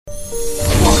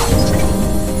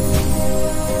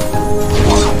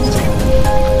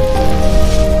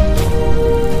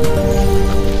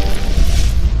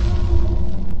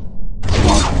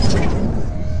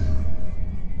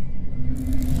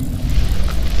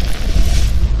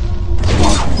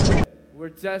We're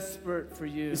desperate for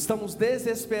you. Estamos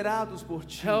desesperados por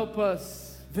Ti. Help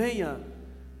us Venha,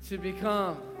 to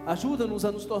become ajuda-nos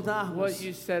a nos tornarmos what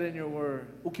you said in your word.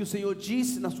 o que o Senhor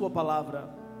disse na Sua palavra.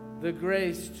 The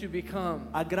grace to become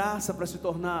A graça para se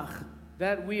tornar,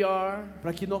 that we are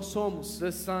para que nós somos,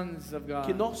 the sons of God,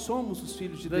 que nós somos os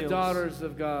filhos de the Deus. daughters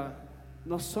of God,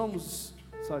 Nós somos,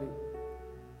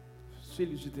 os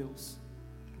filhos de Deus.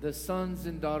 the sons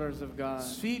and daughters of God.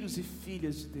 Os filhos e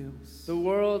filhas de Deus. The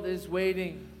world is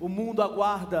waiting O mundo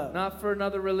aguarda, not for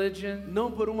another religion,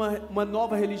 não por uma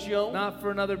nova religião, not for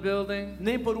another building,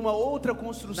 nem por uma outra not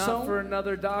construção, for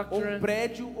another ou doctrine,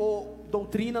 prédio, ou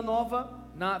doutrina nova,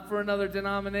 not for another e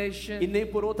denomination, nem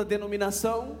por outra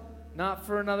denominação, not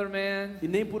for another man, e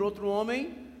nem por outro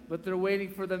homem, but they're waiting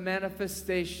for the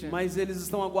manifestation mas eles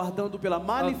estão aguardando pela of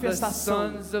the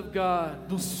manifestação sons of God.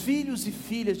 dos filhos e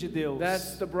filhas de Deus.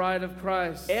 That's the bride of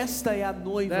Christ. Esta é a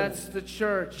noiva That's the de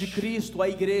church. Cristo, a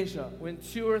igreja, When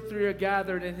 2 or 3 are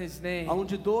gathered in His name,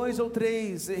 onde 2 ou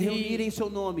 3 reunirem seu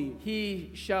nome,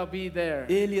 He shall be there.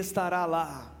 Ele estará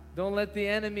lá. Don't let the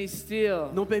enemy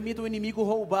steal Não permita o inimigo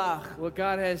roubar what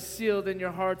God has sealed in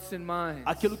your hearts and minds.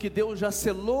 aquilo que Deus já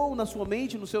selou na sua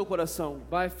mente e no seu coração.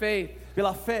 By faith,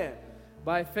 Pela fé,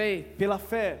 by faith. pela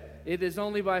fé, It is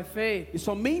only by faith. e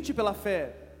somente pela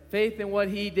fé. Faith in what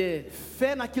He did.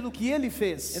 Fé naquilo que Ele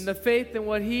fez. And the faith in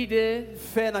what He did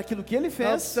Fé naquilo que Ele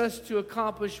helps fez. us to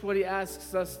accomplish what He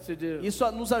asks us to do. Isso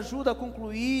nos ajuda a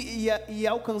concluir e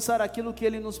alcançar aquilo que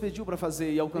Ele nos pediu para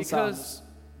fazer e alcançarmos.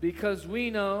 Because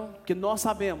we know Porque nós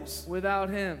sabemos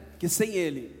without Him, que sem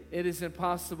Ele it is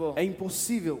impossible é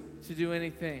impossível to do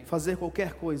anything. fazer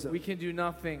qualquer coisa. We can do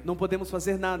nothing Não podemos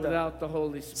fazer nada without the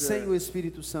Holy sem o Spirit.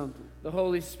 Espírito Santo. The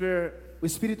Holy Spirit, O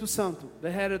Espírito Santo,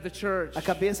 the head of the church, a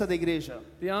cabeça da igreja,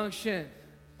 the unction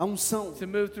a unção to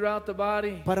move throughout the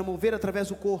body. para mover através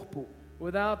do corpo.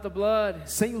 Without the blood,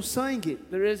 Sem o sangue,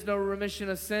 there is no remission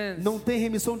of sins. não tem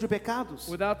remissão de pecados.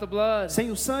 Without the blood, Sem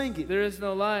o sangue, there is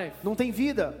no life. não tem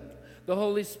vida. The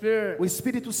Holy Spirit O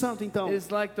Espírito Santo, então,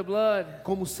 is like the blood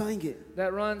como sangue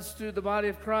that runs through the body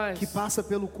of que Christ, passa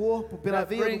pelo corpo, pela That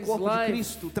veia do brings corpo de life.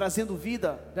 Cristo, trazendo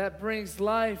vida, that brings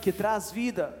life, que traz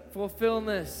vida,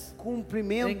 fulfillment, and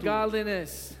cumprimento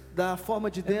godliness. da forma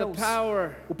de And the Deus,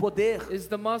 power o poder, is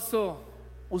the muscle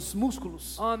os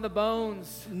músculos on the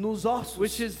bones, nos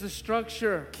which ossos, is the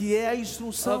structure que é a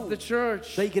instrução of the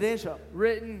church, da igreja,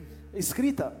 written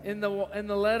escrita in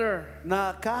the letter,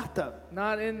 na carta,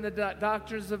 not in the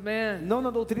doctrines of man, não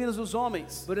nas doutrinas dos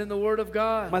homens, but in the Word of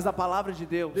God. mas na palavra de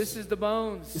Deus. This is the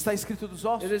bones. Está escrito dos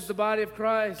It is ossos, the body of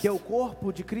Christ que é o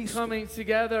corpo de Cristo coming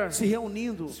together. se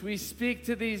reunindo. So we speak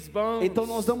to these bones, Então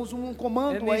nós damos um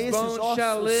comando And a these esses bones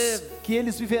shall live. ossos, que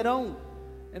eles viverão.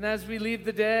 and as we leave the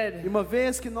E dead, uma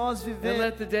vez que nós and vivemos,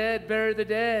 let the dead bury the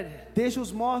dead, deixa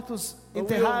os mortos but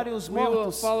enterrarem os we will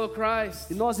mortos, follow Christ.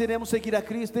 e nós iremos seguir a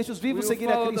Cristo. Deixa os We vivos will seguir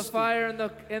a follow the Cristo. fire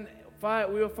and fire.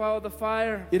 We will follow the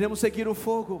fire Iremos seguir o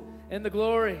fogo and the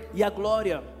glory, e a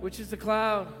glória, which is the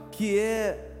cloud, que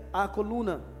é a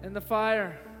coluna, and the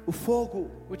fire, o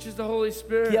fogo, which is the Holy que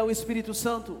Spirit. é o Espírito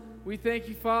Santo. We thank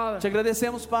you, Te Father,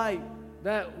 agradecemos, Pai,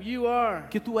 that you are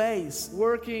que Tu és,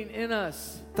 working in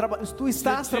us Tu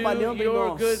estás to do trabalhando em your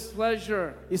nós, good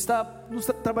pleasure.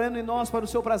 trabalhando em nós para o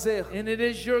Seu prazer, And it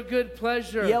is your good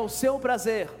pleasure e é o Seu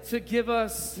prazer to give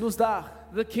us nos dar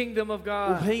the kingdom of o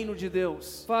God. reino de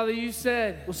Deus. Father, you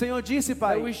said O Senhor disse,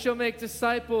 that we Pai, shall make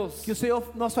disciples que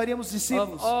nós faríamos of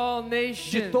discípulos all de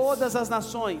nations, todas as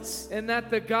nações, and that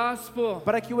the gospel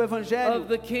para que o evangelho of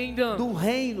the kingdom do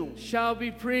reino shall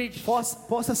be preached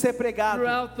possa ser pregado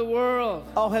throughout the world.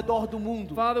 ao redor do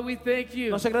mundo. Father, we thank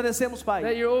you Nós te agradecemos, Pai,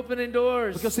 that you're opening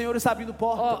doors porque o Senhor está abrindo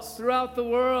all portas throughout the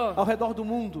world, ao redor do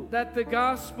mundo, that the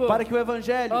gospel para que o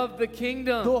evangelho of the do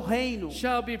kingdom reino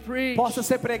shall be preached. possa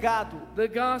ser pregado. The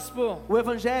gospel O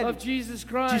evangelho of Jesus de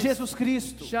Christ Jesus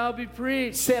Cristo shall be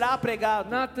preached, será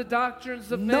pregado, not the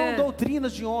doctrines of não man,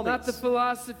 doutrinas de not the homens,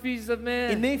 philosophies of e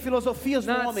man, nem filosofias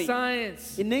do not homem,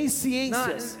 science, e nem not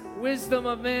ciências, wisdom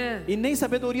of man, e nem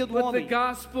sabedoria do but the homem,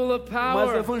 gospel of mas o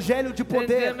power evangelho de and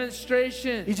poder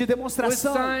demonstration, e de with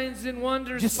demonstração, signs and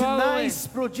wonders de following. sinais,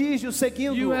 prodígios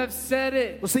seguindo. You have said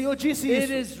it. O Senhor disse It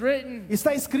isso, is written.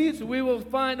 está So escrito, we will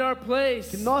find our place.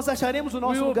 que nós acharemos o We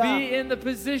nosso will lugar, be in the e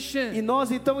position nós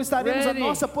então estaremos na ready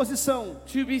nossa posição,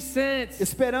 to be sent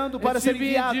esperando and para to ser be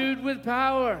enviado, endued with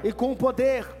power. e com o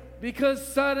poder, Because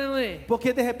suddenly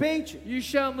porque de repente you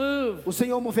shall move, o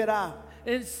Senhor moverá,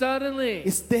 and suddenly e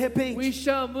de we repente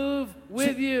shall move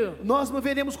with you. nós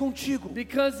moveremos contigo,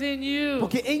 Because in you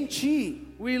porque em Ti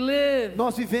We live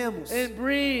nós vivemos, and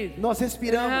breathe nós and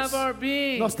respiramos, have our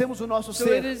being. nós temos o nosso So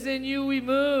it ser, is in you we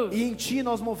move e em Ti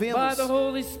nós by movemos, the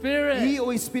Holy Spirit. e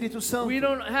o Espírito Santo. We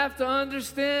don't have to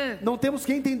understand Não temos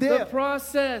que the entender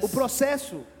process o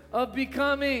processo of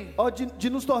becoming de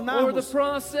nos or the tornarmos,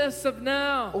 process of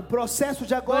now. o processo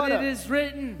de But it agora. is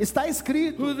written, Está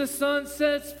escrito, who the Son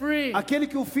sets free aquele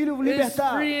que o Filho is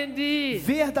libertar, free indeed.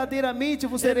 verdadeiramente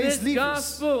vos And sereis this livres.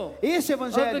 gospel Este of the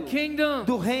evangelho kingdom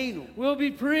do reino will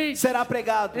be preached, será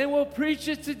pregado, and we'll preach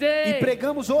it e today,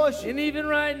 pregamos hoje, and even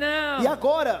right e now,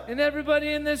 agora, and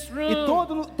everybody in this e room,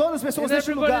 todas as pessoas and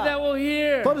neste everybody that lugar, will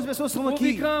hear, todas as pessoas que estão will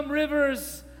aqui, become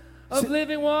rivers of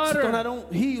living se water, tornarão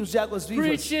rios de águas vivas,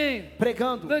 preaching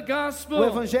pregando the o gospel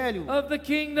evangelho of the do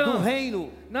kingdom,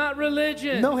 reino, not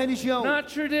religion, não religião,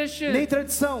 not tradition, nem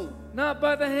tradição, not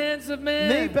by the hands of nem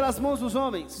man, pelas mãos dos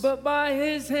homens, but by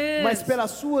his mas hands.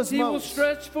 pelas suas He will mãos.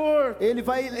 stretch forth, Ele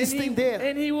vai estender,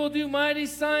 and he will do mighty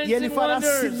signs e Ele and fará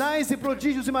wonders. sinais e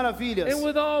prodígios e maravilhas. And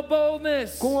with all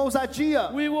boldness, Com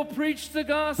ousadia, we will preach the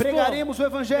gospel, pregaremos o and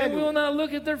we will evangelho, not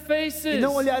look at their faces, e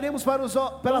não olharemos para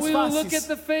but pelas we will look at faces.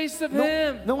 the face of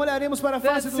him. Não olharemos para a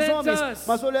that face dos sent homens, us.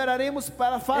 mas olharemos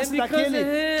para a face And because daquele of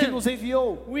him, que nos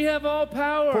enviou. We have all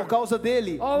power, Por causa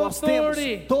dele, all nós temos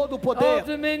authority, todo o all poder,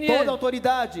 dominion, toda a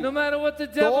autoridade, no matter what the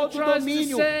devil todo o tries to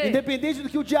domínio, say. independente do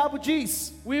que o diabo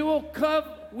diz. We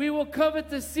will covet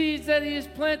the seeds that he has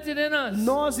planted in us,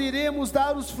 Nós iremos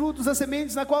dar os frutos, as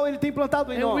sementes na qual ele tem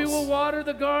plantado em and we will nós. water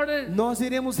the garden Nós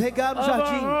iremos regar o of our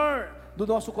jardim heart, do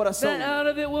nosso coração, that out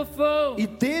of it will flow e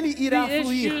dele irá the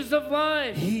fluir issues of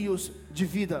life. rios de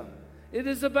vida. It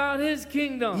is about his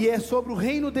kingdom. E é sobre o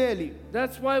reino dele.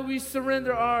 That's why we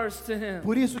surrender ours to him.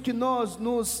 Por isso que nós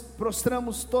nos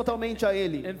prostramos totalmente a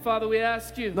ele. And Father, we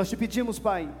ask you Nós te pedimos,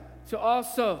 Pai, to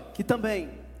also que também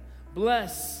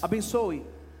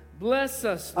bless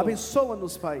us, Lord.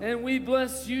 abençoa-nos, Pai. And we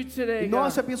bless you today, E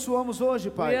nós te God. abençoamos hoje,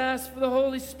 We Pai. ask for the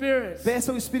Holy Spirit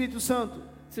Peça ao Espírito Santo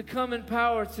to come in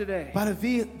power today. para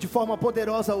vir de forma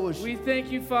poderosa hoje. We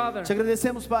thank you, Father, Te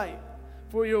agradecemos, Pai,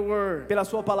 for your word. pela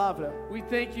sua palavra. We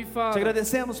thank you, Te Father,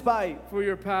 agradecemos, Pai, for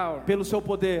your power. pelo seu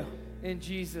poder, In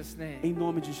Jesus' name. em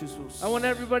nome de Jesus. I want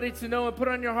everybody to know and put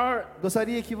on your heart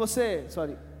Gostaria que você,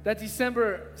 that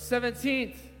December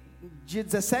 17th, dia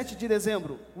 17 de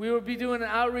dezembro, we will be doing an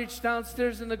outreach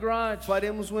downstairs in the garage.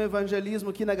 faremos evangelismo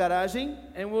aqui na garagem.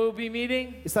 And we'll be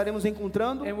meeting, Estaremos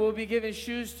encontrando. and we'll be giving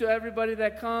shoes to everybody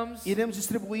that comes. Iremos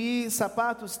distribuir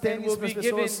sapatos, And tênis we'll para be as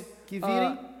giving pessoas que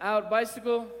virem. out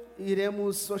bicycle.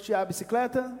 Iremos sortear a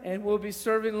bicicleta And we'll be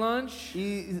serving lunch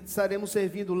e estaremos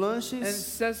servindo and lanches,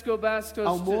 Sesco baskets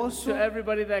Almoço. to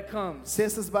everybody that comes.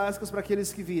 cestas básicas para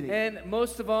aqueles que virem. And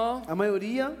most of all, A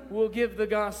maioria, we'll give the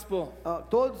gospel.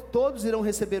 todos irão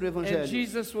receber o And evangelho.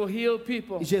 Jesus will heal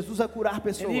people. E Jesus vai curar And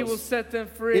He will pessoas. set them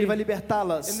Ele free. vai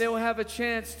libertá-las. And they will have a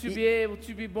chance to be able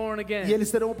to be born E again. eles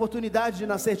terão a oportunidade de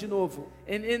nascer de novo.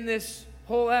 And in this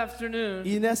whole afternoon,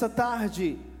 E nessa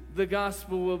tarde, the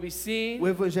gospel will be seen, o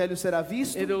evangelho será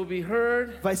visto, it will be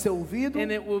heard, vai ser ouvido and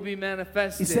it will be e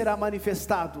manifested. será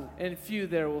manifestado. And few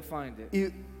there will find it.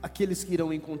 E aqueles que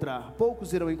irão encontrar,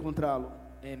 poucos irão encontrá-lo.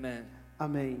 Amen.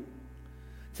 Amém.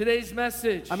 Today's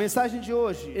message, A mensagem de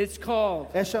hoje it's called,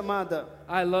 é chamada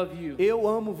I love you. Eu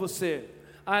amo você.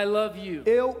 I love you.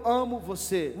 Eu amo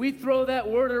você. We throw that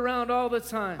word around all the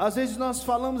time, Às vezes nós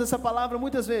falamos essa palavra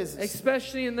muitas vezes,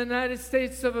 especially in the United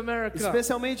States of America.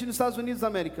 especialmente nos Estados Unidos da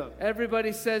América.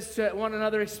 Everybody says to one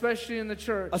another, especially in the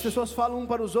church, As pessoas falam um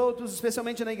para os outros,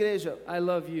 especialmente na igreja. I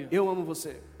love you. Eu amo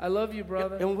você. I love you,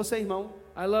 brother. Eu amo você, irmão.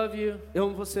 I love you. Eu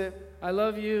amo você. I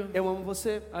love you. Eu amo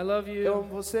você. I love Eu amo you.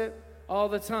 você. All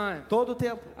the time. Todo o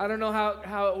tempo. I don't know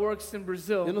how it works in Eu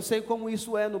Brazil não sei como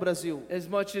isso é no Brasil. as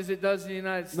much as it does in the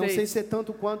United Não sei States. se é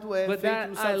tanto quanto é But feito that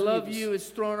nos I Estados love you Unidos. is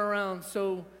thrown around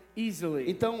so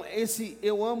easily. Então, esse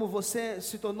eu amo você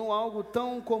se tornou algo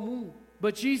tão comum.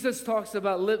 But Jesus talks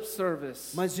about lip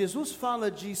service. Mas Jesus fala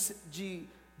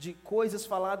de coisas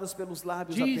faladas pelos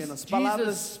lábios apenas. Jesus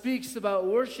Palavras. speaks about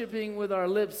worshiping with our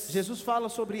lips, Jesus fala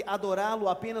sobre adorá-lo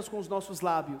apenas com os nossos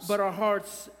lábios. but our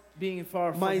hearts being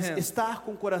far from Mas Him. estar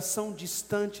com o coração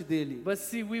distante dele. But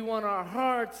see, we want our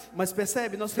heart Mas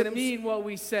percebe, nós to queremos mean what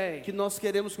we say. que o And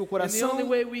the coração only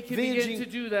way we can venha begin to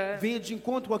do that venha de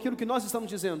encontro com aquilo que nós estamos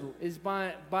dizendo. is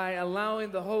by allowing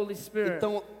the Holy Spirit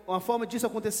Então, uma forma disso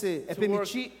acontecer é To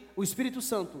permitir o Espírito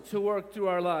Santo to work through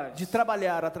our lives. de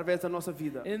trabalhar através da nossa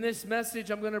vida. In this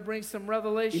message, I'm going to bring some E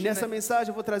revelation nessa mensagem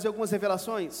eu vou trazer algumas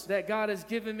revelações that God has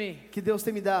given me. que Deus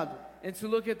tem me dado. and to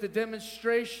look at the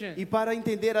demonstration e para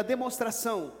entender a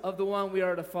demonstração of the one we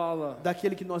are to follow.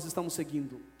 daquele que nós estamos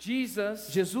seguindo.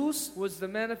 Jesus was the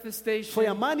manifestation foi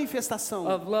a manifestação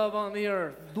of love on the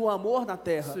earth. do amor na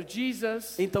terra. So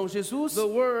Jesus, então Jesus, the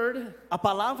Word, a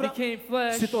palavra, became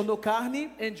flesh se tornou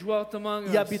carne and dwelt among e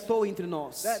us. habitou entre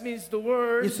nós. That means the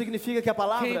Word Isso significa que a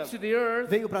palavra came to the earth,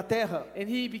 veio para a terra and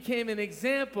he became an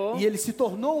example. e ele se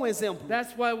tornou um exemplo.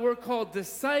 That's why we're called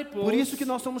disciples. Por isso que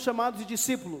nós somos chamados de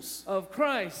discípulos of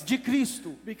Christ. de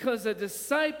Cristo. Because a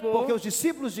disciple Porque os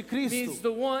discípulos de means Cristo the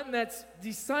one that's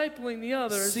discipling the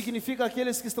others significa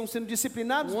aqueles que estão sendo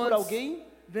disciplinados por wants alguém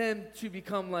them to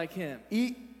become like him.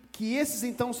 e que esses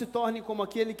então se tornem como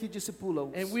aquele que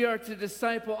discipula-os. And we are to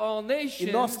disciple all nations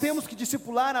E nós temos que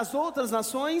discipular as outras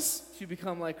nações to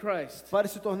become like Christ. para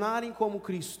se tornarem como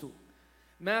Cristo.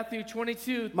 Matthew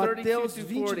 22, 32 Mateus to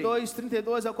 40. 22,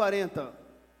 32 a 40.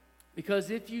 Because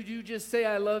if you do just say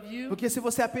I love you, Porque se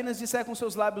você apenas disser com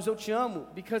seus lábios eu te amo,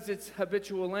 because it's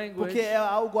habitual language, porque é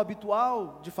algo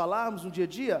habitual de falarmos no dia a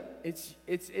dia,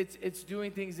 it's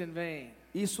doing things in vain.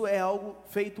 isso é algo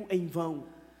feito em vão.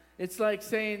 It's like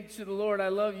saying to the Lord I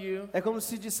love you, É como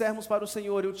se dissermos para o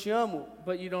Senhor eu te amo,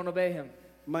 but you don't obey him.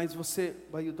 mas você,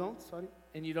 but you don't, sorry,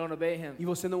 And you don't obey him. e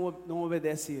você não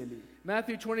obedece ele.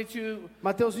 Matthew 22,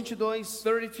 Mateus 22,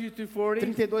 32 to 40.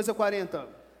 32 a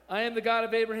 40. I am the God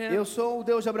of Abraham, Eu sou o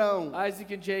Deus de Abraão,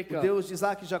 Isaac and o Jacob. Deus de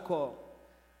Isaac e Jacó.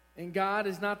 And God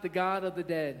is not the God of the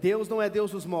dead, Deus não é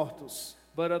Deus dos mortos,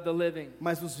 but of the living.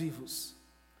 mas dos vivos.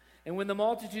 And when the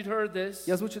multitude heard this,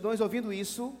 E as multidões ouvindo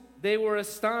isso, they were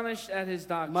astonished at his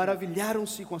doctrine.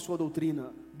 maravilharam-se com a sua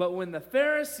doutrina. But when the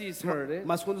Pharisees heard it,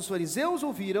 Mas quando os fariseus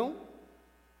ouviram,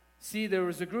 see, there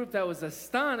was a group that was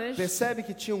astonished, percebe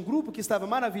que tinha um grupo que estava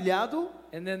maravilhado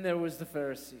and then there was the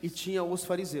Pharisees. e tinha os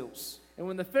fariseus. And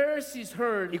when the Pharisees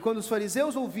heard E quando os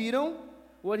fariseus ouviram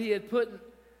what he had put,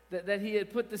 that he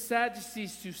had put the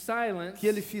Sadducees to silence, que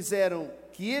ele fizera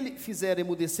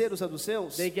emudecer os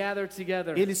saduceus, they gathered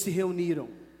together. eles se reuniram.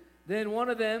 Then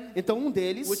one of them, Então um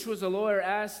deles, which was a lawyer,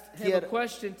 asked Que him a era-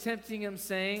 question, tempting him,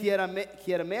 saying, que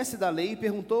era mestre da lei,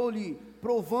 perguntou-lhe,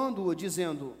 provando-o,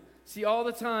 dizendo, see, all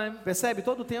the time percebe,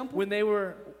 todo o tempo, when they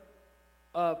were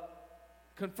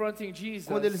confronting Jesus,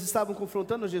 quando eles estavam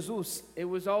confrontando Jesus, it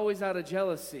was always out of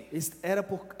jealousy.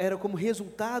 era como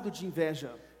resultado de inveja.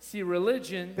 See,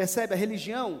 religion Percebe, a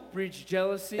religião, breeds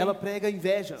jealousy, ela prega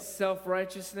inveja,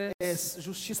 self-righteousness, é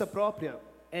justiça própria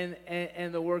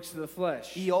and the works of the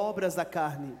flesh. e obras da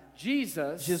carne.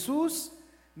 Jesus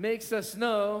Makes us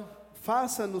know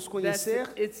faça-nos that conhecer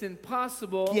it's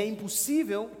impossible que é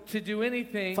impossível to do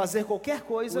anything fazer qualquer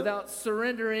coisa without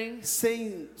surrendering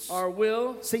sem our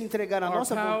will entregar a our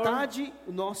nossa power, vontade,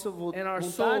 and our soul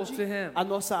vontade, to Him. a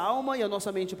nossa alma e a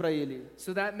nossa mente para Ele.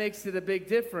 So that makes it a big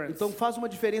difference. Então faz uma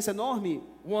diferença enorme.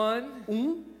 One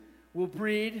will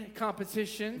breed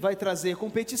competition Vai trazer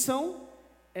competição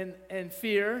and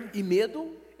fear, e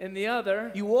medo, and the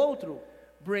other e o outro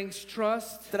brings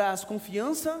trust, traz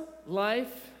confiança,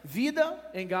 life, vida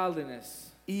and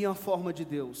godliness. e a forma de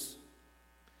Deus.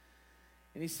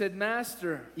 And he said,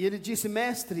 Master. E ele disse,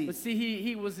 mestre. But see,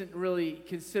 he wasn't really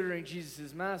considering Jesus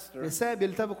as master. Percebe?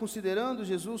 Ele estava considerando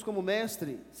Jesus como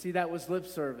mestre. See, that was lip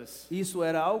service. Isso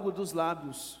era algo dos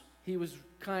lábios.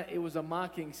 It was a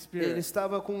mocking Ele spirit.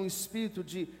 estava com um espírito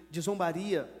de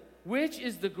zombaria. Which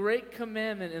is the great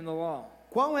commandment in the law?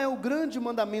 Qual é o grande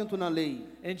mandamento na lei?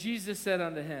 And Jesus said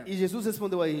unto him, E Jesus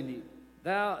respondeu a ele.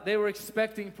 they were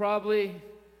probably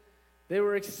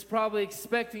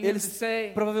expecting him to Eles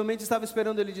say, provavelmente estavam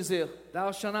esperando ele dizer,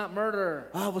 Thou shalt not murder,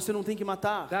 você não tem que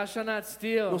matar, thou shalt not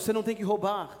steal, você não tem que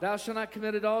roubar, thou shalt not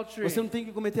commit adultery. você não tem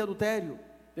que cometer adultério.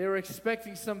 They were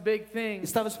expecting some big thing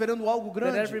Estava esperando algo that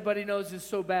grande, everybody knows is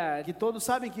so bad. que todos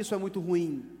sabem que isso é muito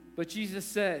ruim. But Jesus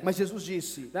said, Mas Jesus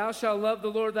disse, Thou shalt love the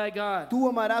Lord thy God tu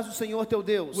amarás o Senhor teu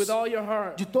Deus, with all your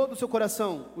heart, de todo o seu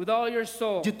coração, with all your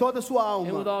soul, de toda a sua and with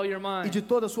alma all your e mind. de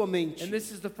toda a sua mente. And this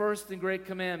is the first and great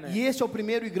commandment. E este é o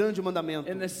primeiro e grande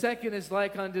mandamento. And the second is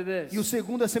like unto this. E o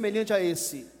segundo é semelhante a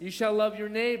esse. You shall love your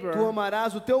neighbor Tu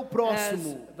amarás o teu as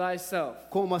próximo thyself.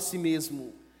 como a si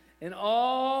mesmo. And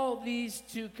all these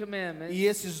two commandments, E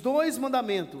esses dois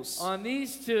mandamentos, on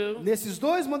these two, nesses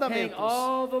dois hang mandamentos,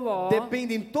 all the law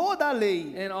dependem toda a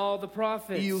lei and all the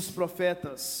prophets. e os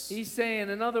profetas. He's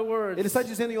saying, in other words, Ele está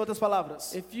dizendo em outras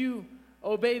palavras, if you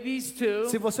obey these two,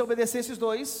 se você obedecer esses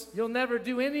dois, you'll never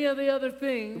do any of the other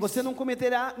things. você não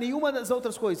cometerá nenhuma das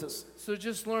outras coisas. So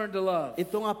just learn to love.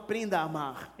 Então aprenda a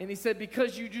amar. And he said,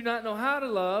 because you do not know how to E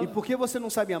love, porque você não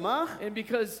sabe amar, and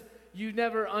because you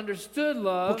never understood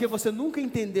love, porque você nunca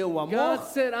entendeu o God amor,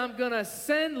 said, I'm going to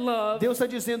send love Deus está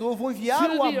dizendo, eu vou enviar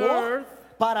to o the amor earth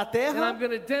para a and I'm terra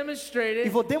going to demonstrate e it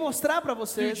vou demonstrar para through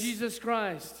vocês Jesus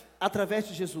Christ. através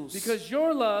de Jesus. Because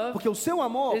your love Porque o seu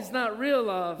amor is not real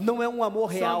love. não é um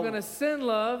amor So I'm real. going to send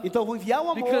love Então eu vou enviar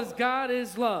o because amor, God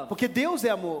is love. porque Deus é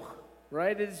amor.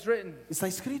 Right? It is written. Está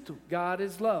escrito, God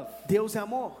is love. Deus é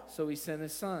amor. So he sent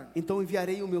his son, Então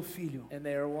enviarei o meu filho. and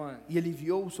they are one. E ele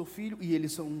enviou o seu filho e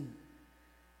eles são um.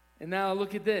 And now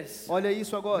look at this. Olha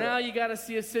isso Now agora. you got to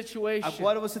see a situation.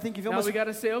 Agora você tem que ver Now uma, we got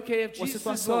to say, okay, if uma Jesus is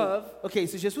situação. love, Ok,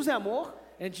 se Jesus é amor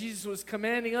and Jesus was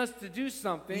commanding us to do e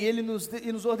something ele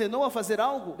nos ordenou a fazer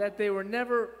algo, that they were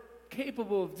never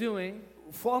capable of doing,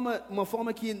 uma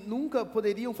forma que nunca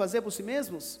poderiam fazer por si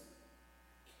mesmos,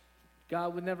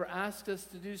 God would never ask us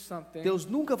to do something Deus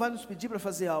nunca vai nos pedir para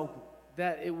fazer algo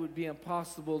that it would be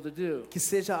impossible to do. que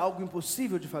seja algo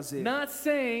impossível de fazer. Not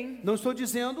saying Não estou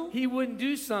dizendo he wouldn't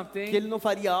do que something ele não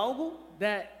faria algo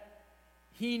that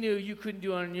he knew you couldn't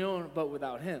do on your own, but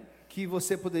without him. que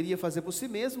você poderia fazer por si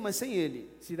mesmo, mas sem ele.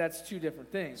 See, that's two different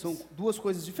things. São duas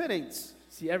coisas diferentes.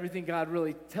 See, everything God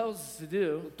really tells us to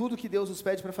do Tudo que Deus nos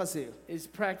pede para fazer is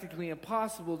practically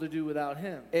impossible to do without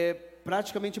him. é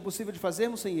praticamente impossível de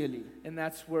fazermos sem ele. And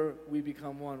that's where we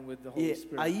become one with the Holy E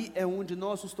Spirit. aí é onde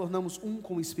nós nos tornamos um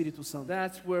com o Espírito Santo.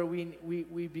 That's where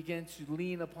we begin to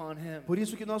lean upon him. Por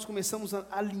isso que nós começamos a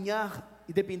alinhar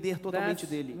e depender totalmente That's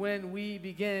dele. when we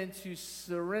begin to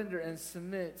surrender and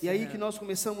submit to E aí que him. nós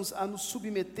começamos a nos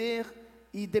submeter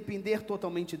e depender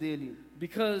totalmente dele.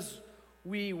 Because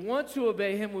we want to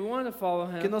obey him, we want to follow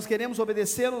Porque him, nós queremos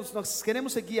obedecê-lo, nós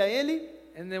queremos seguir a ele,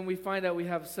 and then we find out we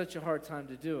have such a hard time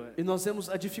to do it. e nós vemos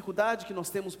a dificuldade que nós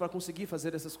temos para conseguir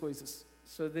fazer essas coisas.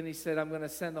 So then he said, I'm going to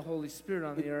send the Holy Spirit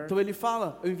on the earth. Então ele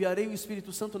fala, eu enviarei o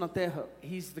Espírito Santo na terra.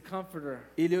 He's the comforter.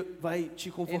 Ele vai te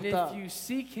And confortar. if you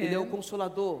seek Ele é o him,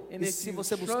 Consolador. and E if se you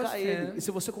você buscar trust ele, him, e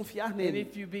se você confiar and nele,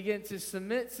 if you begin to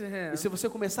submit to him, e se você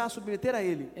começar a submeter a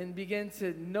ele, and begin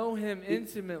to know him e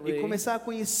intimately, começar a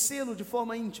conhecê-lo de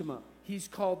forma íntima, he's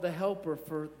called the helper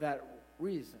for that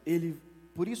reason.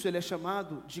 por isso ele é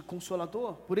chamado de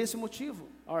Consolador, por esse motivo.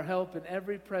 Our help in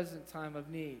every present time of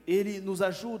need. Ele nos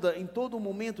ajuda em todo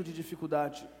momento de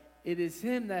dificuldade. It is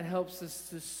him that helps us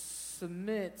to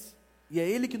submit E é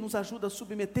ele que nos ajuda a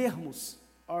submetermos,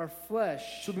 our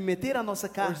flesh, submeter a nossa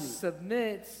or carne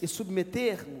submit e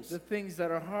submetermos the things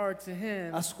that are hard to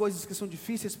him, as coisas que são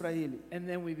difíceis para ele. and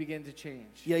then we begin to change.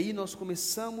 E aí nós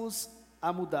começamos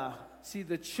a mudar. See,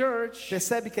 the church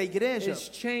Percebe que a igreja is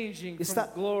changing está-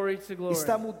 from glory to glory,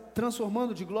 está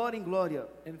transformando de glória em glória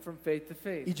and from faith to e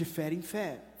faith, de fé em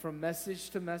fé, from message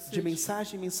to de message,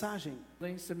 mensagem em mensagem,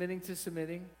 submitting to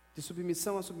submitting, de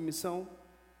submissão a submissão,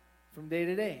 from day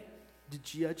to day. de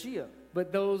dia a dia.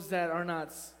 But those that are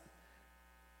not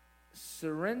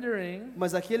surrendering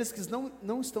Mas aqueles que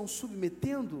não estão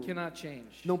submetendo cannot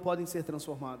change. não podem ser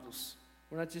transformados.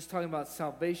 We're not just talking about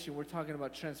salvation, we're talking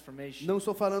about transformation. Não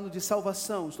estou falando de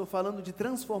salvação, estou falando de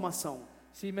transformação.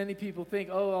 See, many people think,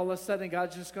 oh, all of a sudden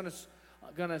God's just gonna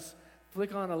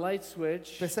flick on a light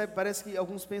switch, Percebe? Parece que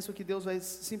alguns pensam que Deus vai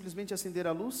simplesmente acender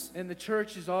a luz and the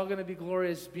church is all gonna be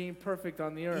glorious, being perfect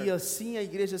on the e earth. assim a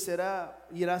igreja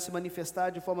irá se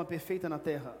manifestar de forma perfeita na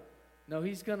terra. No,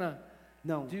 He's gonna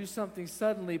Não. do something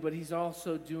suddenly, but He's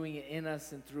also doing it in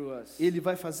us and through us. Ele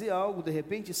vai fazer algo de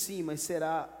repente, sim, mas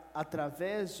será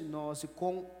através de nós e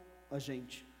com a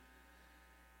gente.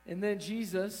 And then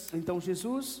Jesus Então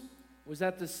Jesus was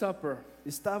at the supper.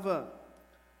 estava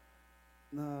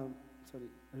na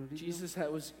Jesus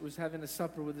was having a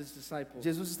supper with His disciples,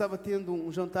 Jesus estava tendo um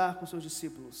jantar com seus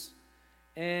discípulos.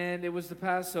 and it was the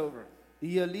Passover.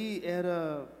 E ali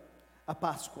era a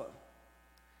Páscoa.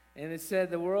 And it said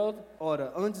the world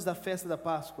Ora, antes da festa da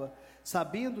Páscoa,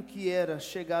 sabendo que era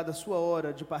chegada a sua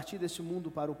hora de partir deste mundo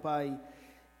para o Pai,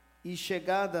 e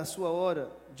chegada a sua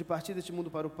hora de partir deste mundo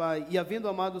para o Pai, e havendo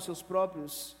amado os seus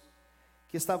próprios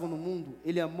que estavam no mundo,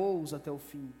 ele amou-os até o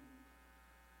fim.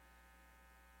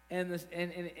 And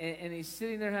he's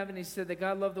sitting there he said that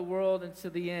God loved the world unto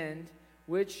the end,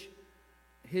 which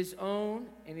his own,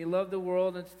 and he loved the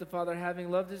world unto the Father, having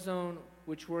loved his own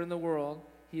which were in the world,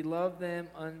 he loved them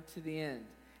unto the end.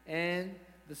 And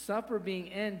the supper being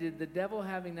ended, the devil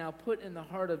having now put in the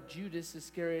heart of Judas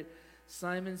Iscariot,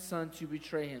 Simon's son, to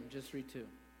betray him. Just read 2.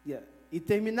 Yeah. E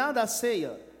terminada a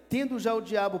ceia, tendo já o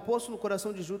diabo posto no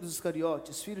coração de Judas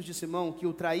Iscariotes, filho de Simão, que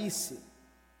o traísse,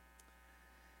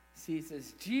 See, it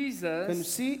says, Jesus,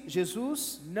 se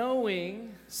Jesus,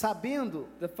 knowing sabendo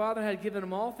the Father had given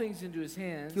him all things into his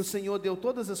hands, que o Senhor deu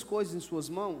todas as coisas em suas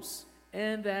mãos,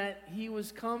 and that he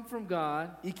was come from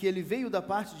God, e que ele veio da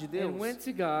parte de Deus, and went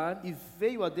to God, e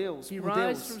veio a Deus, he por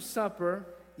rise from Deus, supper,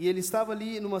 e ele estava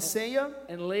ali numa ceia,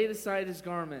 and laid aside his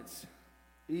garments.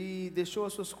 e deixou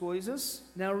as suas coisas,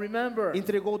 Now remember,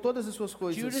 entregou todas as suas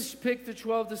Judas coisas. picked the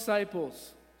 12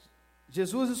 disciples.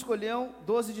 Jesus escolheu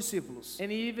 12 discípulos.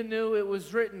 And he even knew it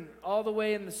was written all the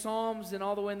way in the Psalms and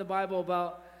all the way in the Bible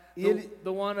about E ele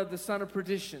the one of the son of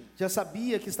perdition. já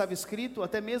sabia que estava escrito,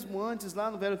 até mesmo antes, lá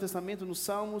no Velho Testamento, nos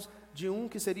Salmos, de um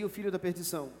que seria o filho da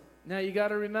perdição. Now you got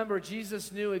to remember,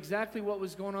 Jesus knew exactly what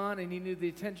was going on, and he knew the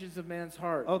intentions of man's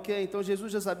heart. Ok, então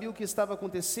Jesus já sabia o que estava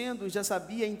acontecendo e já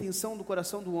sabia a intenção do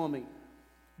coração do homem.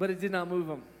 But it did not move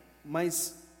him.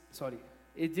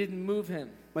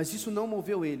 Mas isso não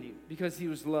moveu ele, because he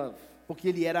was love. porque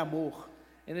ele era amor.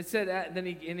 And it said, then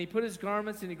he put his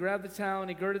garments, and he grabbed the towel, and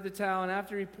he girded the towel, and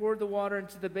after he poured the water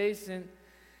into the basin,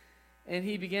 and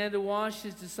he began to wash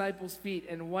his disciples' feet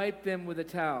and wipe them with a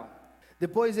towel.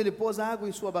 Depois ele pôs água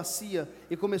em sua bacia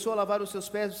e começou a lavar os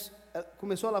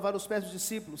pés dos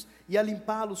discípulos e a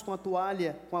limpá-los com a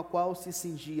toalha com a qual se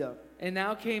cingia. And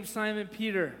now came Simon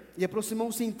Peter. E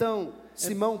aproximou-se então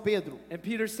Simão Pedro. And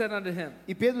Peter said unto him,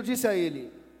 E Pedro disse a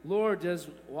ele: Lord, does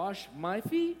wash my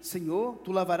feet? Senhor,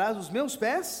 tu lavarás os meus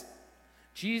pés?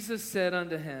 Jesus said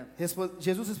unto him,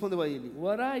 Jesus respondeu a ele: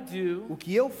 What I do, O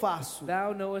que eu faço,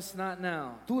 thou knowest not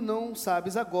now, tu não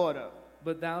sabes agora,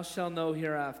 but thou shalt know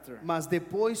hereafter. mas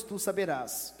depois tu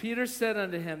saberás. Peter said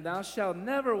unto him, Thou shalt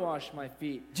never wash my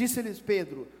feet. Disse-lhes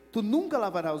Pedro: Tu nunca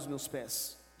lavarás os meus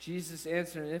pés. Jesus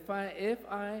answered, If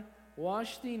I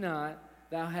wash thee not,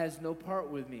 thou hast no part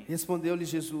with me. Respondeu-lhe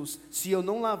Jesus: Se eu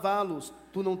não lavá-los,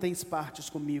 tu não tens partes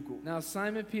comigo. Now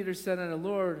Simon Peter said unto the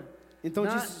Lord, Então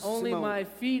Not disse only Simão, my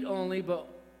feet only, but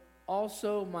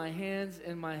also my hands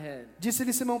and my head.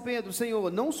 Disse-lhe Simão Pedro: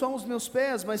 Senhor, não só os meus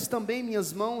pés, mas também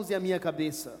minhas mãos e a minha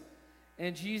cabeça.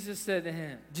 And Jesus said to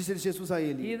him, Disse-lhe Jesus a He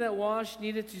ele: that washed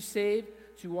needeth to save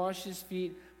to wash his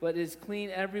feet, but is clean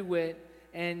every whit,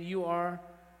 and you are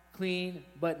clean,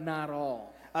 but not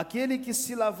all. Aquele que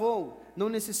se lavou não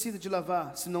necessita de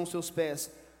lavar, senão seus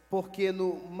pés, porque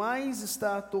no mais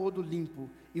está todo limpo,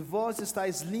 e vós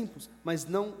estáis limpos, mas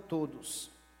não todos.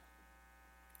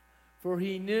 For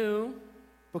he knew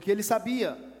Porque ele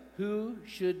sabia who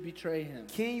should betray him.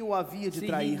 quem o havia de See, he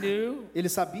trair. knew, Ele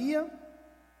sabia,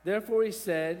 therefore he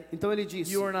said, então ele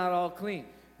disse: You are not all clean.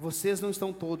 Vocês não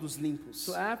estão todos limpos.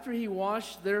 So after he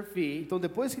washed their feet, Então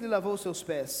depois que ele lavou os seus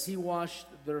pés, he washed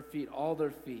their feet, all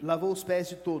their feet. lavou os pés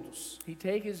de todos. He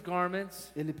take his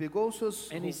garments, Ele pegou suas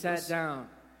and he sat roupas, down,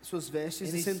 suas vestes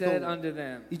and e he sentou said unto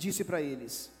them, e disse para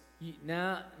eles: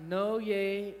 Now know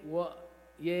ye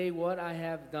what I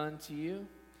have done to you?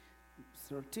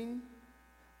 13,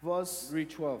 vós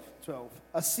Read 12. 12.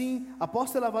 Assim,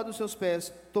 após ter lavado os seus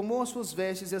pés, tomou as suas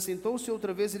vestes e assentou-se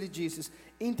outra vez e lhe disse: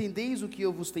 Entendeis o que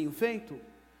eu vos tenho feito?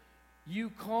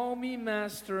 You call me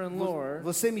master and Lord,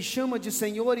 Você me chama de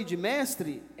Senhor e de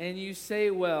Mestre, and you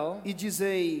say, Well, e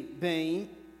dizei: Bem,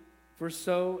 for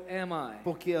so am I.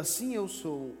 porque assim eu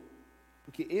sou,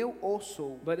 porque eu o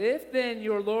sou. But if then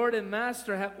your Lord and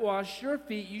Master have washed your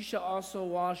feet, you shall also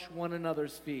wash one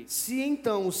another's feet. Se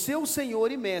então o seu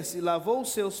Senhor e Mestre lavou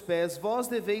os seus pés, vós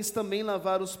deveis também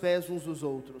lavar os pés uns dos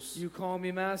outros. You call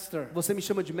me master. Você me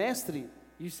chama de Mestre?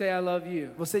 You say, I love you.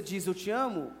 Você diz: Eu te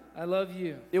amo, I love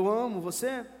you. eu amo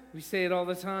você. We say it all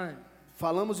the time.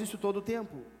 Falamos isso todo o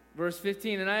tempo. Verse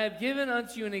 15, And I have given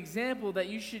unto you an example that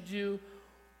you should do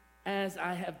as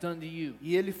I have done to you.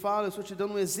 E ele fala: Eu estou te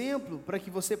dando um exemplo para que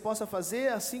você possa fazer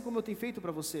assim como eu tenho feito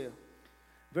para você.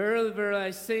 Verily, verily,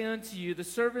 I say unto you, the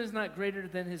servant is not greater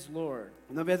than his Lord.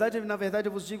 Na verdade,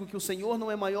 eu vos digo que o Senhor não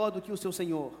é maior do que o seu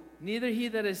Senhor. Neither he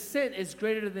that is sent is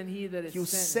greater than he that is Que o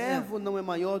sent. servo não é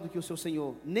maior do que o seu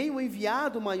Senhor, nem o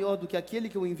enviado maior do que aquele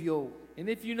que o enviou. And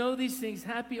if you know these things,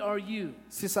 happy are you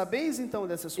Se sabeis então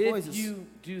dessas if coisas, you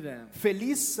do them.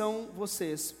 felizes são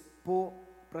vocês por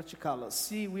praticá-las.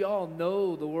 See, we all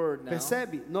know the word now,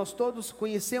 Percebe? Nós todos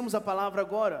conhecemos a palavra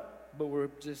agora, but we're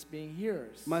just being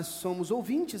hearers. mas somos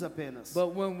ouvintes apenas.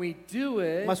 But when we do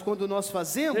it, Mas quando nós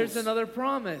fazemos, there's another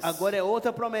promise. agora é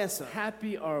outra promessa.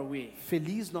 Happy are we.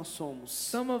 Feliz nós somos.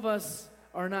 Some of us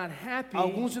are not happy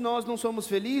Alguns de nós não somos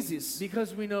felizes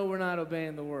because we know we're not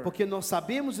obeying the word. porque nós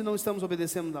sabemos e não estamos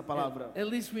obedecendo na palavra. At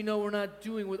least we know we're not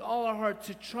doing with all our heart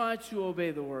to try to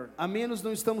obey the word. A menos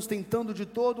não estamos tentando de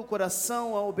todo o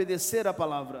coração a obedecer a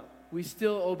palavra. We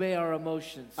still obey our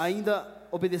emotions. Ainda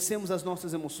obedecemos as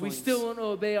nossas We emoções. still want to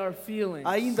obey our feelings.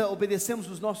 Ainda obedecemos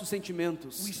os nossos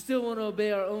sentimentos. We still want to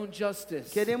obey our own justice.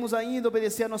 Queremos ainda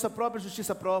obedecer a nossa própria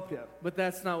justiça própria. But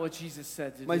that's not what Jesus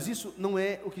said to Mas do. isso não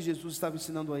é o que Jesus estava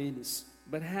ensinando a eles.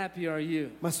 But happy are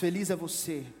you Mas feliz é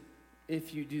você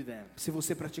if you do them. se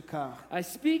você praticar. I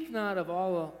speak not of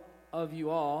all of you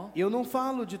all. Eu não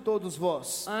falo de todos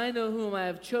vós. I know whom I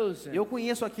have chosen. Eu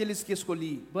conheço aqueles que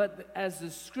escolhi. But as the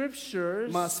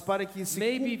scriptures Mas para que se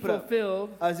may be cumpra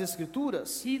fulfilled, as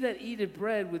escrituras, he that eateth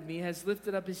bread with me has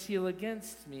lifted up his heel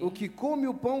against me. o que come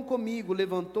o pão comigo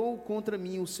levantou contra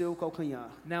mim o seu calcanhar.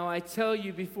 Now I tell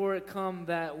you before it come,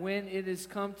 that when it is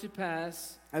come to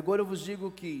pass, Agora eu vos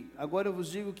digo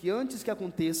que antes que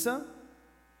aconteça,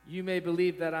 you may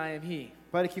believe that I am he.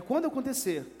 para que quando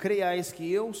acontecer, creiais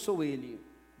que eu sou ele.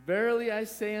 Verily I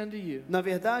say unto you, Na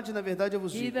verdade eu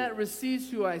vos he digo, that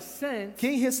receives who I sent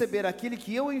quem receber aquele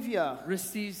que eu enviar,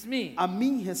 receives me, a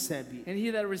mim recebe. and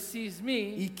he that receives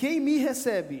me E quem me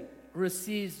recebe,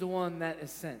 receives the one that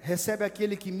is sent. recebe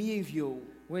aquele que me enviou.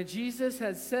 When Jesus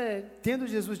had said, Tendo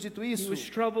Jesus dito he isso, was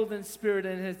troubled in spirit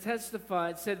and had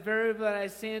testified, said, verily I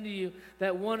say unto you,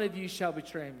 that one of you shall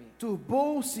betray me.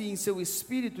 turbou-se em seu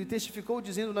espírito e testificou,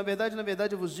 dizendo, na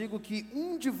verdade eu vos digo que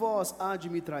um de vós há de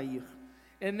me trair.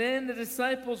 And then the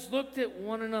disciples looked at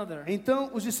one another, Então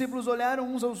os discípulos olharam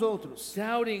uns aos outros,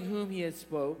 doubting whom he had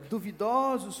spoke.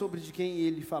 duvidosos sobre de quem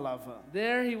ele falava.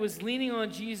 There he was leaning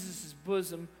on Jesus'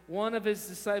 bosom, one of his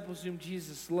disciples whom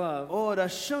Jesus loved. Ora,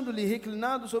 achando-lhe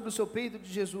reclinado sobre o seu peito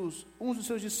de Jesus, um dos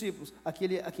seus discípulos,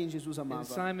 aquele a quem Jesus And amava.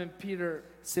 Simon Peter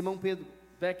Simão Pedro,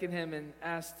 beckoned him and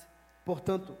asked,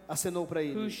 portanto, acenou para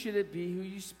who ele, should it be who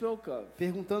you spoke of?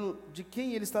 perguntando de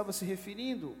quem ele estava se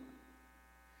referindo.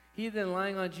 He then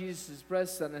lying on Jesus'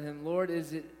 breast said unto him, Lord,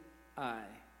 is it I?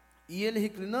 E ele,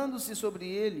 reclinando-se sobre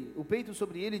ele, o peito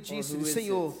sobre ele, disse-lhe, who is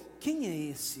Senhor, it? quem é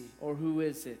esse? Or who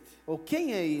is it? Ou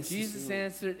quem é esse, Jesus Senhor?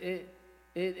 answered,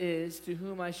 it is to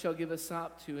whom I shall give a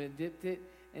sop to, and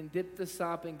dipped the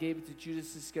sop and gave it to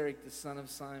Judas Iscariot, the son of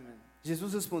Simon.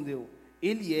 Jesus respondeu,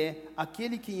 ele é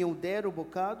aquele quem eu der o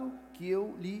bocado que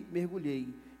eu lhe mergulhei.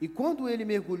 E quando ele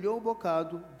mergulhou o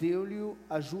bocado, deu-lhe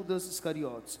a Judas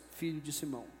Iscariotes, filho de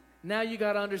Simão. Now you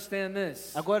got to understand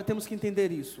this. Agora temos que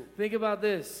entender isso. Think about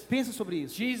this. Pensa sobre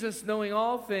isso. Jesus knowing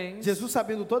all things, Jesus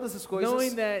sabendo todas as coisas,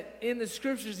 knowing that in the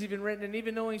scriptures even written, and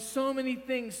even knowing so many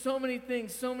things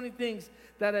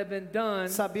that have been done,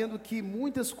 sabendo que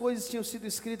muitas coisas tinham sido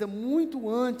escritas muito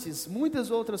antes,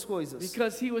 muitas outras coisas.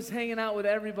 because he was hanging out with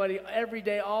everybody every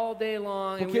day, all day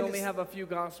long, and Porque we ele- only have a few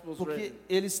gospels Porque written.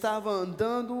 ele estava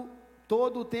andando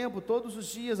todo o tempo, todos os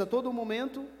dias, a todo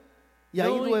momento, e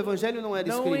ainda o evangelho não era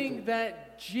Knowing escrito. that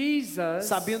Jesus,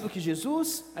 Sabendo que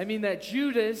Jesus, that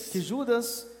Judas que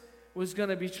Judas was going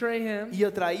to betray him, ia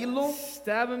traí-lo,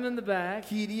 stab him in the back,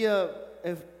 que iria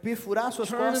perfurar suas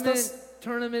turn costas,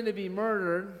 him in to be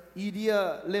murdered,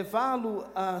 iria levá-lo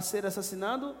a ser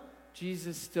assassinado,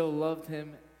 Jesus still loved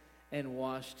him and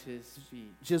washed his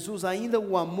feet. Jesus ainda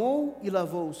o amou e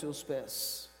lavou os seus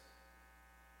pés.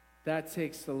 That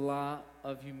takes a lot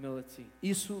of humility.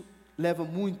 Isso leva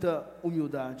muita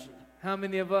humildade. How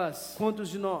many of us Quantos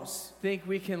de nós think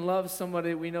we can love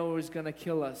somebody we know is going to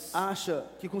kill us, acha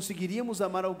que conseguiríamos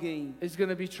amar alguém is going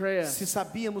to betray se us,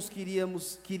 sabíamos que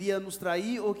iria nos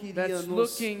trair ou que iria that's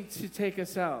looking to take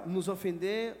us out? nos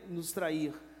ofender, nos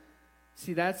trair?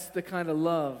 See, that's the kind of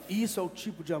love Isso é o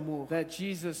tipo de amor that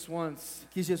Jesus wants.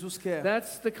 que Jesus quer.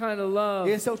 That's the kind of love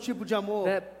Esse é o tipo de amor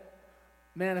that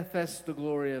manifests the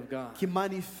glory of God. que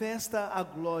manifesta a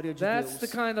glória de That's the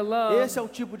Deus. kind of love Esse é o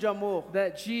tipo de amor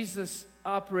that Jesus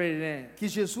operated in. que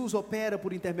Jesus opera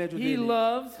por intermédio He dele.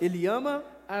 loved Ele ama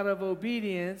out of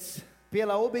obedience,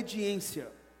 pela obediência,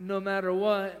 no matter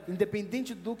what,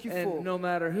 independente do que and for. no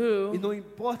matter E who, não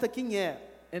importa quem é,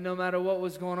 and no matter what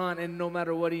was going on, and no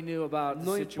matter what he knew about the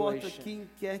não importa situation. quem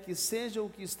quer que seja o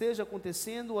que esteja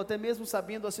acontecendo, ou até mesmo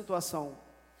sabendo a situação.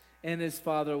 And his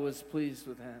father was pleased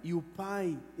with him. E o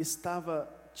pai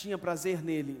tinha prazer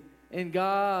nele. And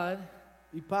God,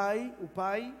 E o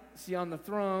pai see, on the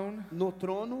throne, no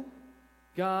trono,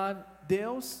 God,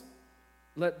 Deus,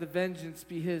 let the vengeance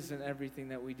be his in everything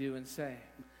that we do and say.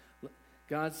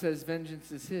 God says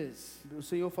vengeance is his. o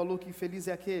Senhor falou que feliz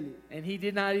é aquele. And he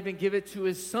did not even give it to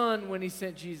his son when he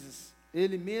sent Jesus.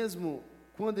 Ele mesmo,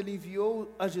 quando ele enviou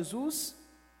a Jesus,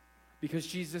 Because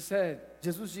Jesus said,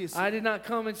 Jesus disse, I did not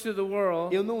come into the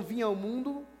world eu não vim ao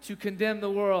mundo to condemn the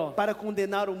world, para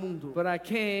condenar o mundo, but I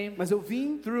came mas eu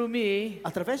vim through me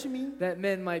através de mim, that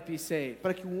men might be saved.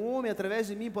 para que um homem através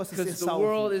de mim possa ser Because the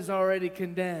world salvo, is already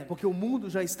condemned. porque o mundo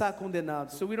já está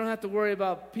condenado. So we don't have to worry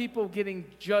about people getting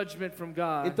judgment from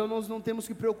God. Então nós não temos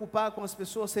que preocupar com as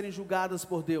pessoas serem julgadas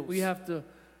por Deus. We have to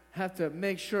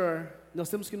make sure Nós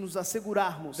temos que nos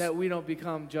assegurarmos that we don't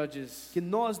become judges que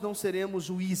nós não seremos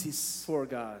juízes for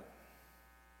God.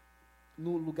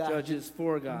 no lugar Judges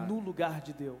for God. no lugar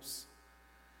de Deus.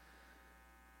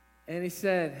 And he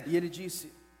said, E ele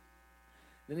disse,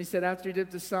 Then he said, after he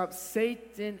dipped the sop,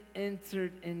 Satan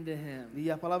entered into him. E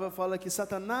a palavra fala que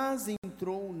Satanás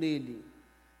entrou nele.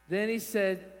 Then he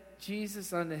said,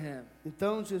 Jesus unto him,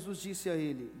 Então Jesus disse a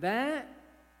ele: that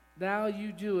thou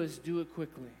you doest, do it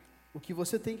quickly. o que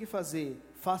você tem que fazer,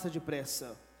 faça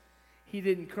depressa. He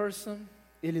didn't curse him.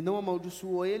 Ele não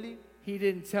amaldiçoou ele, He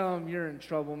didn't tell him, you're in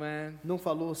trouble, man. não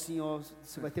falou assim, ó,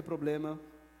 você vai ter problema,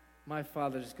 My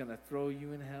father's going to throw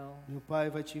you in hell. meu pai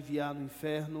vai te enviar no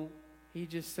inferno. He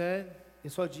just said, Ele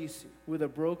só disse, with a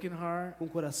broken heart, com o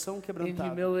coração in quebrantado,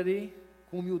 humility,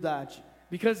 com humildade,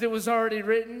 because it was already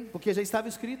written. porque já estava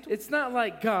escrito. It's not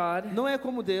like God Não é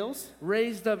como Deus,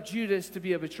 raised up Judas to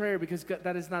be a betrayer, because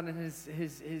that is not in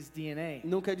his DNA.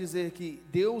 não quer dizer que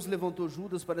Deus levantou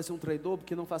Judas para ser um traidor,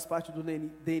 porque não faz parte do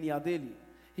DNA dele.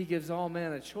 He gives all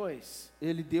men a choice.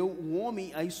 Ele deu um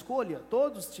homem a escolha,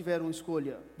 todos tiveram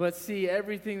escolha. But see,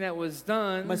 everything that was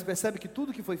done Mas percebe que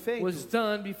tudo que foi feito, was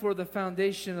done before the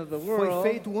foundation of the foi world.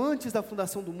 feito antes da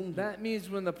fundação do mundo. That means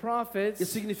when the Isso prophets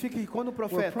significa que quando o were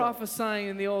profeta prophesying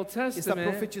in the Old está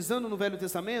Testament, profetizando no Velho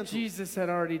Testamento, Jesus had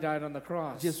already died on the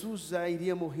cross. Jesus já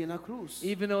iria morrer na cruz.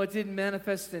 Even though it didn't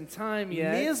manifest in time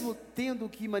yet, Mesmo tendo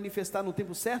que manifestar no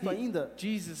tempo certo ainda,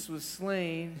 Jesus was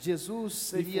slain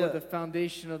Jesus before the seria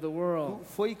foundation of the world.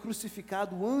 foi crucificado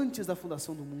antes da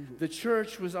fundação do mundo. The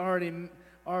church was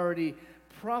already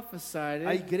prophesied,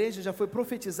 A igreja já foi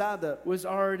profetizada was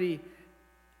already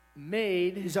e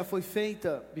made já foi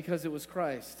feita because it was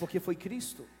Christ. porque foi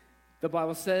Cristo. The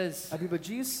Bible says A Bíblia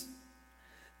diz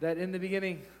that in the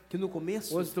beginning que no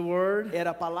começo was the Word,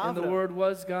 era a and the palavra, Word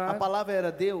was a God, palavra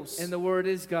era Deus and the Word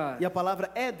is e God. a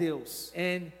palavra é Deus.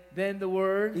 And then the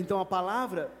Word Então a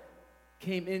palavra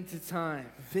came into time.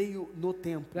 veio no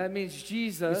tempo. That means Isso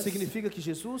Jesus significa que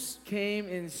Jesus, came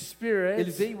in spirit ele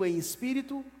veio em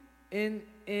espírito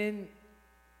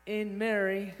in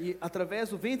Mary e através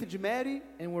do ventre de Mary,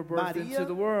 and were birthed Maria, into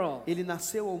the world. ele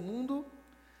nasceu ao mundo,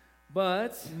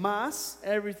 But mas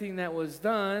everything that was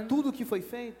done tudo que foi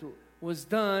feito was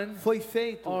done foi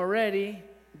feito, already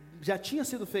já tinha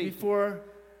sido feito before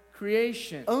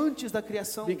creation. antes da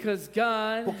criação, Because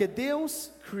God porque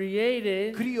Deus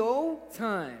created criou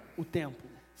time, o tempo,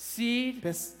 seed,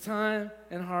 Pes- time,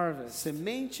 and harvest.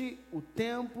 semente, o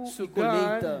tempo So e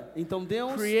colheita. God Então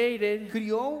Deus Created,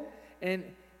 criou, and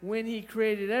when He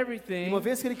created e everything, uma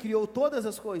vez que ele criou todas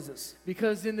as coisas,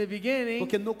 because in the beginning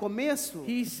porque no começo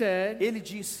He said, ele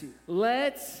disse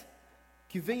let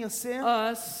que venha ser,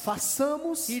 us.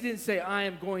 façamos. He didn't say, I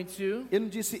am going to. Ele não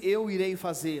disse eu irei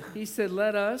fazer, He said,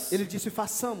 let us ele disse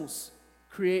façamos,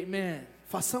 create man.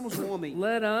 façamos o homem,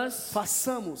 Let us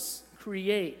façamos,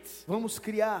 create, vamos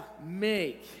criar,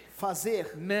 make,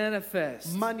 fazer,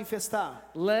 manifest. manifestar,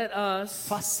 Let us,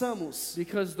 façamos,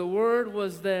 because the Word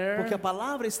was there, porque a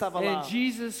palavra estava lá, and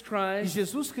Jesus e Christ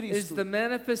Jesus is Cristo the é a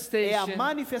manifestation of the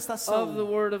manifestação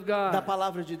Word of da God.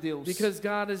 palavra de Deus, Because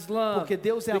God is love. porque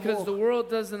Deus é Because the amor, world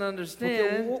doesn't porque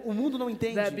understand o mundo não that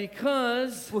entende,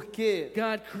 because porque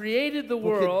God created the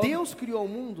world Deus criou o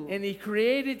mundo and He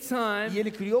created time, e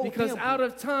Ele criou o because tempo, out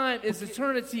of time is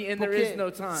eternity and there is porque no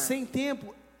time. sem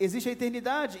tempo existe a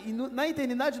eternidade e na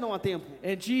eternidade não há tempo.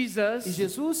 And E Jesus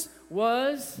Jesus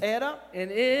was era, and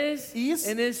is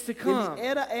to come. ele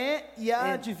era, é e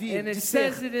há de vir, And it de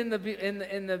ser. says it in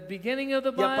the beginning of the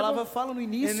E a palavra Bible fala no and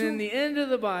início, in the end of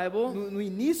the Bible. no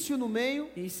início, no meio,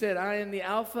 He said, I am the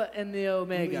Alpha and the no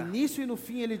Omega, início e no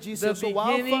fim ele disse, The eu sou o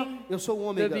alfa, beginning, eu sou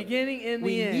o the ômega, beginning and o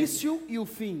the end. início e o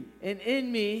fim. And in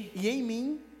me E em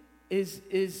mim is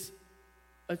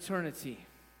eternity.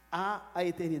 há a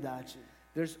eternidade.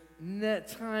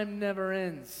 Time never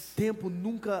ends. Tempo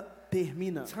nunca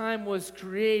termina. Time was O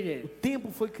created,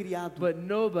 tempo foi criado, but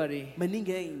nobody mas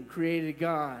ninguém created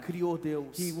God. criou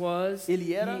Deus. He was,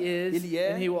 Ele era, He is, Ele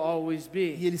é, and He will always E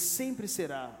be. ele sempre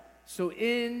será. So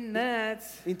in that,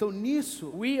 Então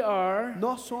nisso, we are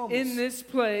nós somos, in this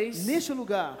place neste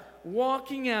lugar,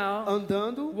 walking out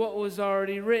andando what was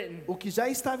already written. o que já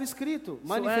estava escrito, as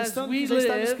manifestando o we que já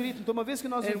estava live, escrito. Então uma vez que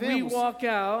nós And we vivemos walk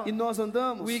out, e nós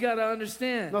andamos, we got to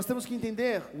understand, nós temos que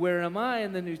entender where am I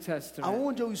in the New Testament?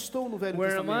 aonde eu estou no Velho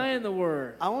Where am I Testamento, in the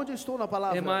Word? aonde eu estou na Am I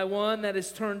palavra. one that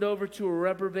is turned over to a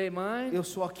reprobate mind? Eu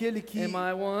sou aquele que Am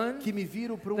I one me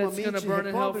viro para uma that's going to mente burn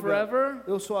in hell repóbrica. forever?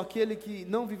 Eu sou aquele que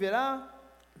não viverá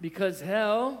Because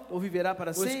hell ou viverá para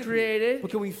was sempre, created,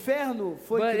 porque o inferno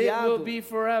foi but it will criado. be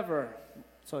forever.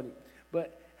 Sorry.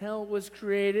 But hell was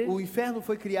created, O inferno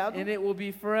foi criado and it will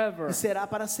be forever. e será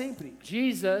para sempre.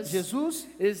 Jesus Jesus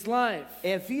is life.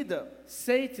 é vida.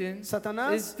 Satan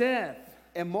Satanás is death.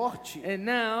 é morte. And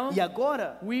now E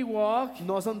agora we walk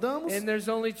nós andamos and there's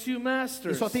only two e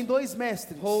masters, só tem dois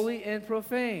mestres, holy and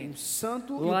profane, o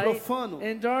santo e o light profano,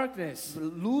 and darkness.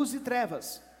 luz e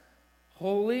trevas.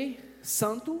 Holy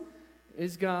Santo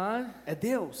is God, é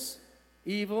Deus,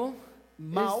 evil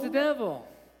mal is the devil.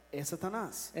 é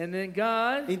Satanás. And then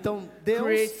God Então Deus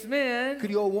creates man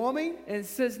criou o homem and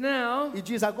says, now e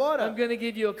diz: I'm agora going to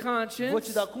give you a vou te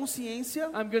conscience, dar consciência,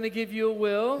 I'm going to give you a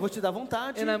will, vou te dar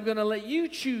vontade and I'm going to let you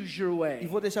choose your e way.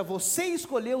 vou deixar você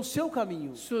escolher o seu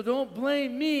caminho. So don't blame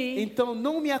me Então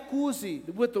não me acuse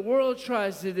what the world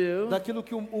tries to do. daquilo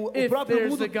que o If próprio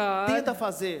there's mundo a God, tenta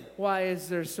fazer. Why is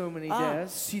there so many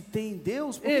deaths? Se tem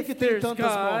Deus, por If que tem there's tantas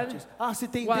God, mortes? Se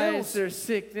tem Why Deus, is there por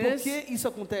sickness? que isso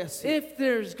acontece? If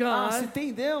there's Se God,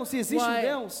 tem Deus, se existe um why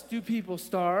Deus, do people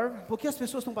starve? por que as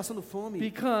pessoas estão passando fome?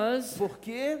 Because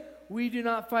Porque we do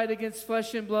not fight against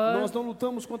flesh and blood, nós não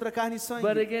lutamos contra carne e sangue,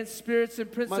 but against spirits and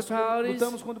mas principalities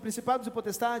lutamos contra principados e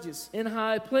potestades in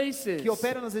high places. que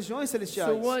operam nas regiões celestiais.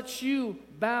 So what you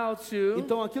bow to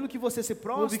Então aquilo que você se will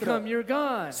prostra become your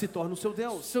God. se torna o seu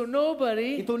Deus. So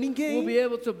nobody Então ninguém will be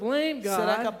able to blame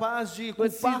será God, capaz de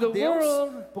but see, culpar the Deus,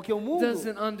 world porque o mundo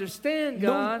doesn't understand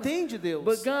não God, entende Deus.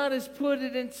 but God has put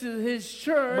it into His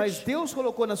Mas church, Deus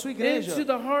colocou na sua igreja into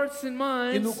the hearts and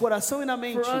e no minds, coração e na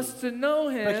mente for us to know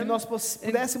para que Him nós and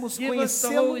pudéssemos give us the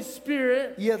conhecê-lo Holy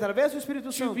Spirit e através do Espírito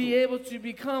to Santo be able to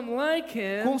become like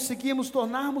Him, conseguimos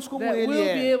tornarmos como that Ele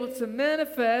we'll be é able to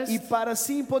manifest e para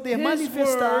assim poder His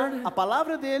manifestar word, a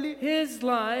palavra dele, His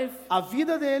life a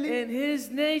vida dele and His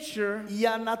nature e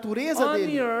a natureza on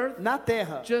dele the earth, na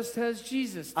terra, just as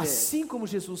Jesus did. assim como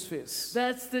Jesus fez.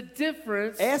 That's the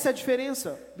difference Essa é a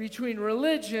diferença between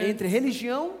religion entre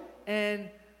religião and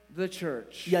the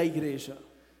church. e a igreja.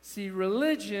 See,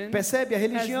 religion Percebe? A has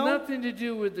religião nothing to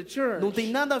do with the church. não tem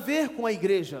nada a ver com a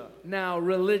igreja. Now,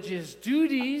 religious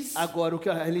duties Agora, o que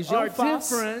a religião are faz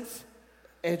different.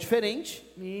 é diferente.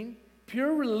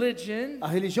 Pure religion, A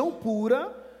religião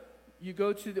pura you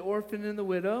go to the orphan and the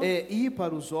widow é ir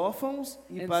para os órfãos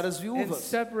e para as and viúvas.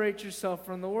 separate yourself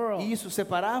from the world. E isso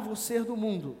separar você do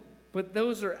mundo. But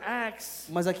those are acts,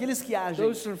 Mas aqueles que agem,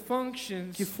 those are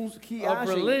functions que of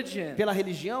agem religion. pela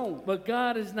religião, But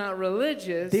God is not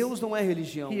religious. Deus não é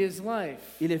religião, He is life.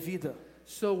 Ele é vida.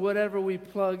 So whatever we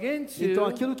plug into Então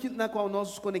aquilo na qual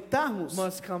nós nos conectarmos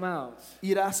must come out.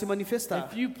 irá se manifestar.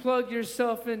 If you plug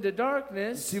yourself into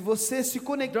darkness, Se você se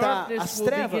conectar às darkness will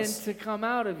begin trevas, to come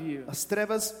out of you. as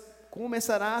trevas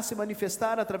começará a se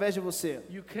manifestar através de você.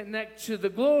 You connect to the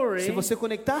glory, Se você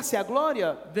conectar-se à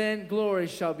glória, then glory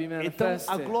shall be então manifested.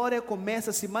 a glória começa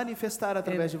a se manifestar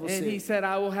através de And he você. said,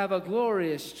 I will have a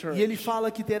glorious church. E ele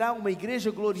fala que terá uma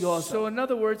igreja gloriosa. So in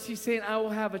other words, he's saying, I will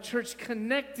have a church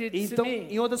connected Então, to me.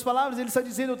 em outras palavras, ele está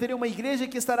dizendo: eu terei uma igreja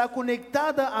que estará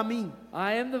conectada a mim.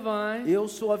 I am the vine, Eu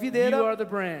sou a you videira, are the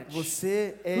branch.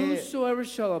 você Whosoever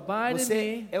shall abide in você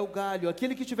me, é o galho.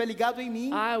 Aquele que estiver ligado em mim,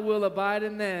 I will abide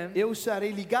in them, eu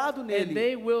estarei ligado and nele.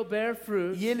 they will bear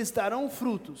fruit, E eles darão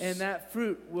frutos. and that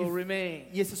fruit will remain.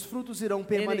 E esses frutos irão And it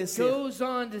permanecer. goes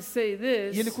on to say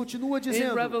E ele this continua in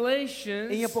dizendo em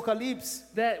Revelations, Apocalipse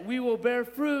that we will bear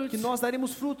fruit que nós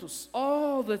daremos frutos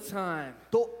all the time.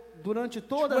 Durante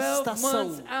toda a 12 estação,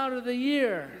 months out of the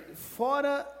year.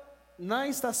 fora na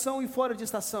estação e fora de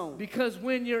estação. Because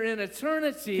when you're in Que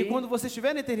eternity, quando você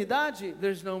estiver na eternidade,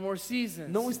 there's no more seasons.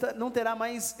 não terá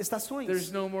mais There's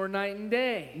estações. no more night and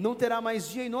day. Não terá mais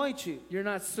dia e noite. You're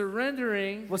not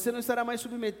surrendering Você não estará mais to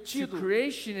submetido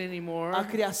creation anymore. à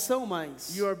criação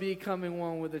mais. You are becoming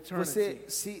one with Você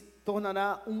eternity. se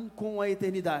tornará um com a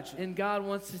eternidade. And God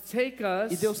wants to take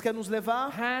E us Deus quer nos levar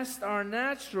past our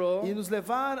natural e nos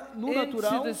levar no into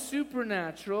natural the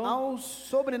supernatural. ao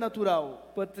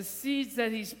sobrenatural. But the seeds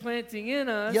that He's planting in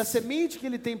E a us, semente que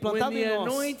Ele tem when plantado the em nós,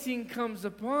 anointing comes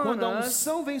upon quando a us,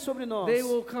 unção vem sobre nós, they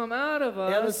will come out of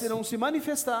elas us irão se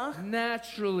manifestar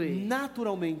naturally.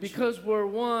 naturalmente. Because we're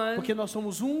one Porque nós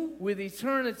somos um with com a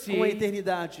eternity.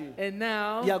 eternidade. And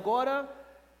now, E agora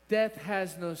death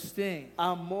has no sting.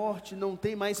 a morte não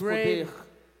tem mais Grave poder.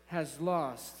 has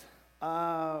lost.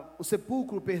 O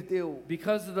sepulcro perdeu.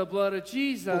 Because of the blood of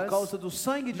Jesus, Por causa do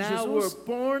sangue de now we're Jesus,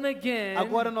 born again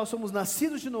agora nós somos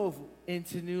nascidos de novo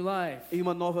into new life. em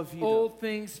uma nova vida. Old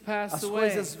things pass As away.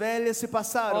 coisas velhas se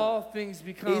passaram. All things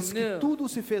become Eis que new. tudo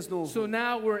se fez So novo.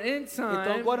 now we're in Então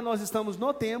time, agora nós estamos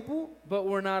no tempo, but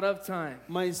we're not of time.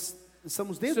 mas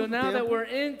estamos So dentro do now that tempo. we're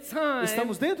in time,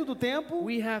 Estamos dentro do tempo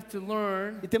we have to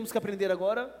learn e temos que aprender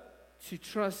agora to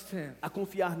trust Him, a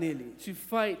confiar nele, to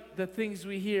fight the things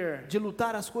we hear, de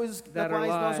lutar as coisas das That are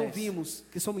quais nós lies. ouvimos,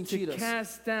 que são to mentiras,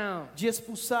 cast down de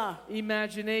expulsar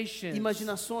imaginations,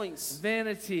 imaginações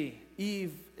vanity,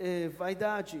 e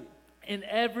vaidade and e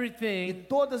everything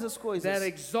todas as coisas that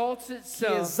exalts que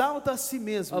itself exalta a si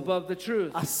mesmo above the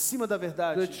truth. acima da The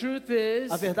verdade. truth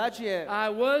is, A verdade é, I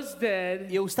was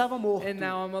dead eu estava morto and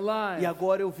now I'm e alive.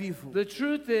 agora eu vivo. The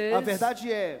truth A is,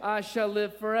 verdade é, I shall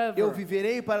live eu forever.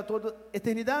 viverei para toda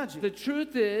eternidade. The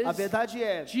truth is, A verdade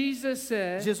é, Jesus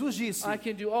said, Jesus disse, I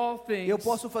can do all things eu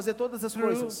posso fazer todas as through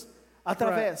coisas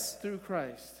através through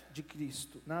Christ. de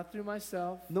Cristo. Not through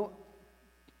myself,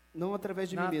 Não através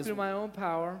de mim not through mesmo, my own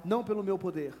power, não pelo meu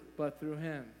poder, but through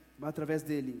Him. mas através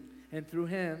dele. And through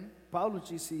Him, Paulo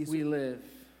disse isso. we live.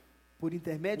 Por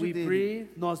intermédio We dele, breathe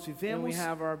nós and vivemos, we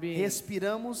have our being.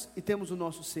 respiramos e temos o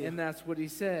nosso ser. And that's what He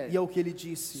said. E é o que ele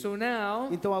disse. So now,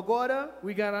 Então agora,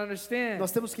 we got to understand,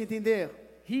 nós temos que entender.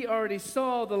 He already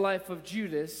saw the life of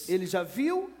Judas, Ele já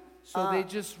viu, so they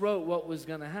just wrote what was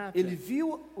going to ele happen.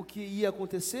 viu o que ia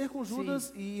acontecer com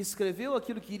Judas e escreveu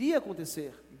aquilo que iria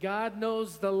acontecer. God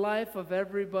knows the life of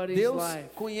everybody's Deus life.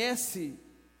 conhece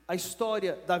a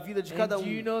história da vida de cada And do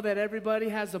you um. know that everybody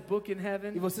has a book in E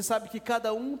heaven? você sabe que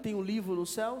cada um tem um livro nos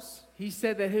céus? He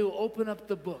said that He'll open up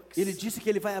the books. Ele disse que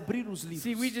ele vai abrir os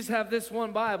See, we livros. just have this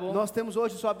one Bible, Nós temos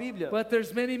hoje só a Bíblia, but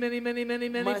there's many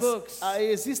mas books.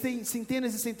 existem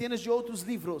centenas e centenas de outros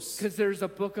livros. Because there's a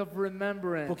book of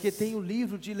remembrance. Porque tem o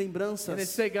livro de And it lembranças.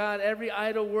 said, God, every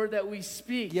idle word that we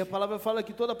speak E a palavra fala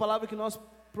que toda palavra que nós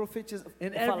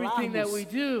and everything that we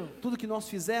falarmos, do tudo que nós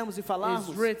fizermos e is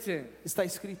falarmos, written. está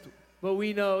escrito. But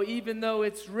we know, even though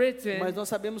it's written, Mas nós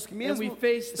sabemos que and we mesmo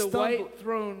face the estando white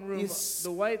throne room, is- the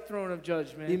white throne of e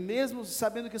judgment, mesmo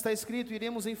sabendo que está escrito,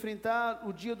 iremos enfrentar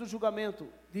o dia do julgamento.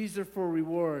 these are for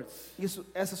rewards.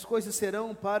 Essas coisas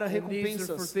serão para And these are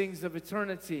for recompensas, things of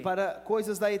eternity. para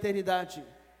coisas da eternidade.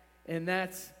 And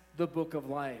that's the book of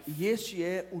life. E este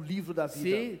é o livro da vida.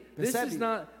 See,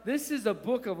 Percebe? this is a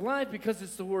book of life because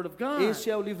it's the word of God. Este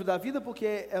é o livro da vida porque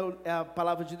é a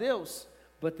palavra de Deus.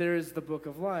 But there is the book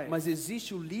of life. Mas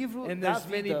existe o livro And da there's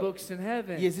many vida. books in E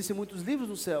heaven. existem muitos livros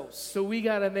nos céus. So we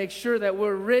got to make sure that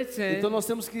we're written Então nós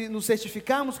temos que nos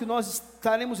certificarmos que nós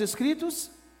estaremos escritos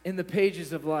in the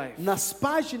pages of life. nas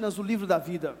páginas do livro da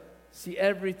vida. See,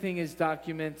 everything is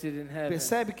documented in heaven.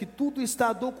 Percebe que tudo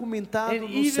está documentado And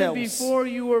nos even céus. before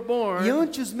you were born, E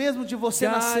antes mesmo de você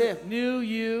nascer, God knew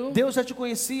you. Deus já te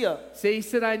conhecia. Say, He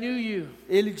said, I knew you.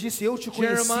 Ele disse, eu te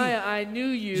conheci. Jeremiah, I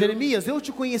knew you. Jeremias, eu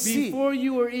te conheci Before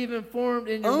you were even formed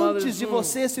in your mother's antes de womb.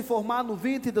 você se formar no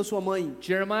ventre da sua mãe.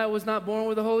 Jeremiah was not born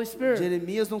with the Holy Spirit.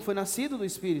 Jeremias não foi nascido do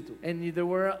Espírito. And neither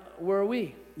were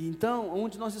we. E então,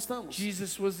 onde nós estamos?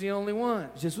 Jesus was the only one.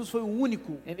 Jesus foi o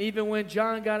único. And even when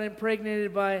John got impregnated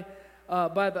when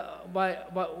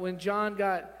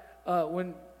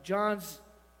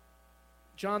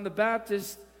John the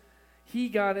Baptist, he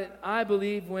got it, I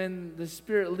believe, when the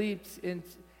Spirit leaped in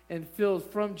and filled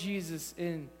from Jesus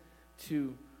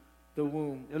into the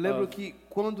womb. Eu lembro of que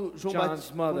quando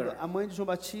John's mother. quando a mãe de João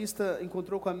Batista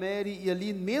encontrou com a Mary e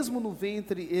ali mesmo no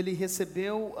ventre ele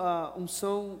recebeu a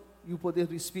unção e o poder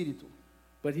do Espírito.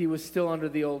 But he was still under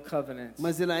the old covenant.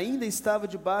 Mas ele ainda estava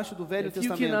debaixo do Velho If you can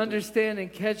Testamento. understand and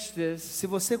catch this, Se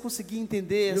você conseguir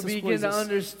entender you'll essas begin to coisas,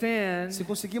 understand se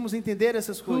conseguimos entender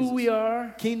essas who we coisas,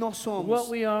 are, quem nós somos,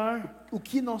 what we are, o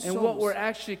que nós and what somos, we're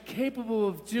actually capable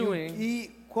of doing.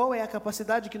 e qual é a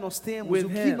capacidade que nós temos, With o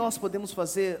que him. nós podemos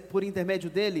fazer por intermédio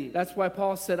dele. That's why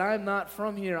Paul said, I'm not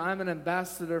from here, I'm an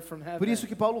ambassador from heaven. Por isso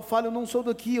que Paulo fala, eu não sou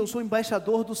daqui, eu sou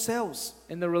embaixador dos céus.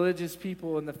 And the religious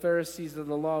people and the Pharisees of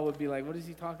the law would be like, what is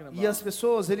he talking E as about?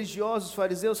 pessoas religiosos,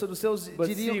 fariseus, saduceus But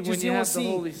see, when you diziam have the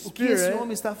assim, Holy o que esse Spirit,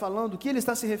 homem está falando, o que ele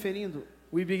está se referindo.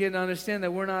 We begin to understand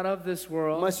that we're not of this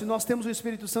world. Mas se nós temos o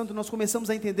Espírito Santo, nós começamos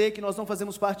a entender que nós não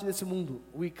fazemos parte desse mundo.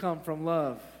 We come from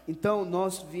love. Então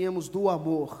nós viemos do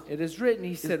amor. It is written,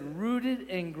 he said, rooted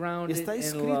and grounded Está in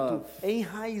escrito, love.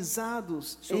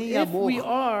 enraizados So em if amor. we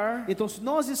are, Então se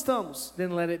nós estamos,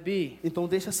 then let it be. então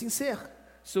deixa assim ser.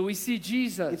 So we see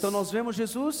Jesus, Então nós vemos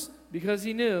Jesus, because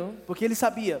he knew, porque ele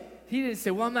sabia. he didn't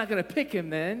say, well, I'm not going to pick him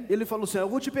then, Ele falou assim, eu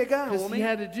vou te pegar, because he homem.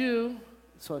 had to do.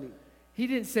 Sorry. He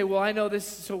didn't say, well, I know this,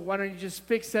 so why don't you just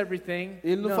fix everything?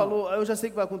 Ele não No. falou, eu já sei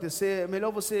o que vai acontecer, é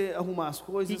melhor você arrumar as He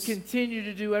coisas.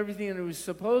 continued to do everything that he was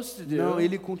supposed to do. Não,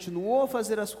 ele continuou a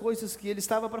fazer as coisas que ele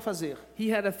estava para fazer. He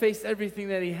had to face everything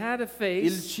that he had to Ele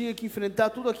face. tinha que enfrentar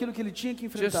tudo aquilo que ele tinha que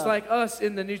Just enfrentar. like us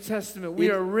in the New Testament, we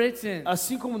Ele- are written.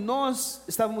 Assim como nós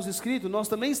estávamos escritos, nós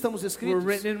também estamos We're escritos.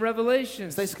 written in Revelations.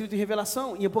 Está escrito em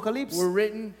Revelação, em Apocalipse. We're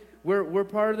written. We're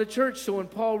part of the church. So when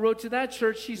Paul wrote to that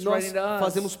church, he's Nós writing to us.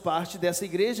 fazemos parte dessa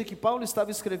igreja que Paulo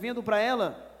estava escrevendo para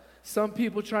ela. Some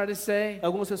people try to say,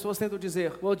 Algumas pessoas tentam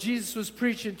dizer, well, Jesus was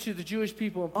preaching to the Jewish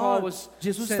people and Paul was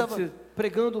Jesus sent estava to...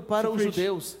 pregando para to os preach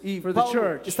judeus e for the Paulo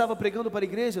church. estava pregando para a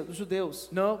igreja dos judeus.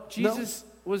 No, Jesus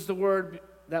was the Word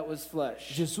that was flesh.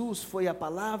 Jesus foi a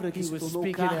palavra que He se was tornou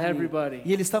speaking to carne everybody.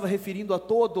 e ele estava referindo a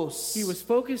todos. He was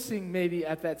focusing maybe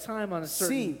at that time on a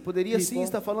certain Sim, poderia sim people.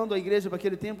 estar falando à igreja para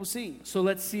aquele tempo, sim. So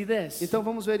let's see this. Então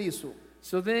vamos ver isso.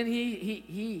 So then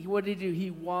what did he do? He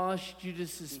washed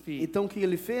Judas's feet, Então o que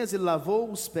ele fez? Ele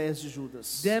lavou os pés de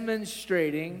Judas,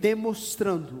 demonstrating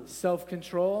demonstrando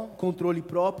self-control controle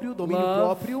próprio, domínio Love.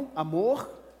 próprio, amor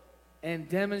and e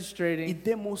demonstrating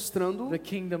demonstrando the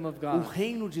kingdom of o God.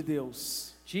 reino de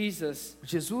Deus. Jesus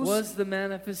Jesus was the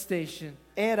manifestation,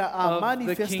 era a of the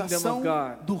manifestação kingdom of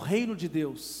God. do reino de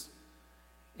Deus.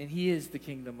 and he is the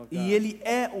kingdom of God. E ele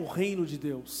é o reino de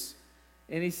Deus.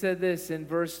 And he said this in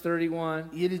verse 31.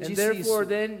 E ele And disse therefore isso.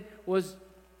 then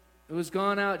it was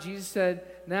gone out. Jesus said,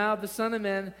 now the Son of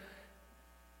Man,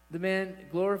 the man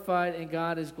glorified, and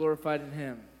God is glorified in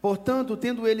him. Portanto,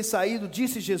 tendo ele saído,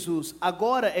 disse Jesus: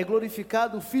 agora é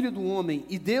glorificado o Filho do Homem,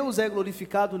 e Deus é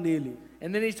glorificado nele.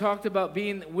 And then he talked about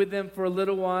being with them for a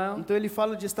little while. Então ele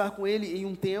fala de estar com ele em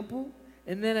um tempo,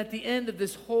 And then at the end of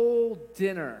this whole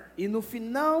dinner, e no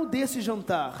final desse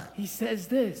jantar, he says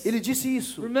this. ele disse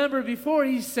isso. Remember, before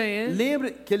he's saying,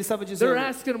 Lembre que ele estava dizendo, they're ele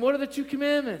asking him, what are the two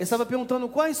commandments? estava perguntando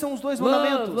quais são os dois Love,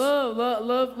 mandamentos.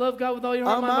 love God with all your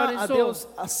heart, mind, Amar body, a and soul. Deus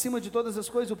acima de todas as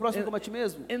coisas, o próximo como a ti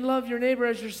mesmo. And love your neighbor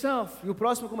as yourself. E o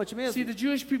próximo como a ti mesmo. See, the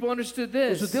Jewish people understood Os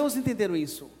this. judeus entenderam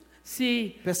isso.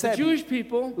 See, the Percebe? Jewish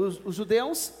people Os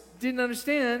judeus, didn't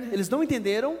understand. eles não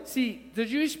entenderam. See, the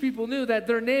Jewish people knew that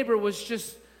their neighbor was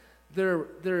just their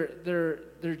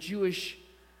Jewish,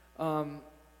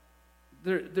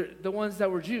 the ones that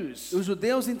were Jews. Os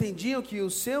judeus entendiam que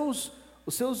os seus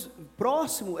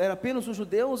próximos eram apenas os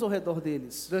judeus ao redor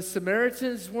deles. The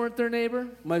Samaritans weren't their neighbor.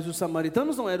 Mas os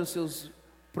samaritanos não eram os seus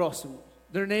próximos.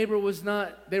 Their neighbor was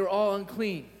not, they were all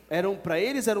unclean. Para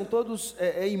eles eram todos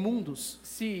imundos.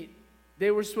 See,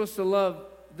 they were supposed to love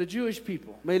the Jewish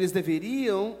people. Mas eles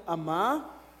deveriam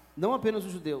amar não apenas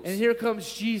os judeus. And here comes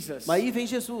Jesus. Mas aí vem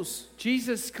Jesus.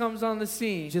 Jesus comes on the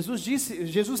scene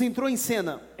Jesus entrou em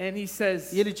cena and he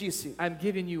says, e ele disse: I'm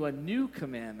giving you a new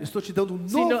commandment. estou te dando um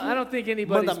See, no, I novo don't think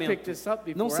anybody's picked mandamento. this up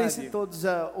before, Não sei have se you? todos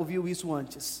já ouviu isso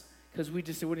antes. Because we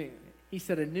just said, he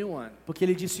said a new one. Porque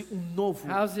ele disse um novo.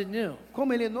 How's it new?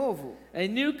 Como ele é novo? A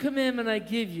new commandment I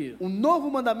give you, Um novo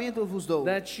mandamento eu vos dou: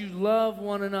 that you love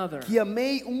one another. que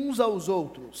amei uns aos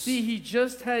outros. See, he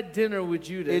just had dinner with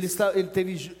Judas,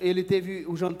 Ele teve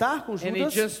o jantar com and he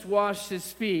Judas, just washed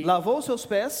his feet. lavou seus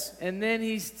pés, And then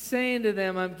he's saying to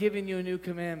them, I'm giving you a new e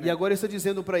commandment. agora ele está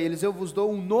dizendo para eles: eu vos dou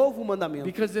um novo mandamento.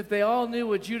 Because if they all knew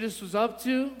what Judas was up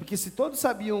to, Porque se todos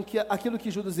sabiam que aquilo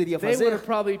que Judas iria they would have fazer,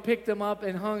 probably picked him up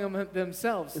and hung him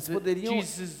themselves, eles poderiam,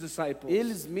 Jesus' disciples.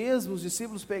 eles mesmos, os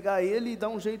discípulos, pegar ele e dar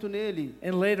um jeito nele.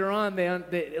 And later on,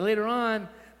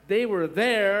 they were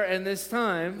there in this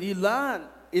time. E lá,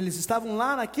 eles estavam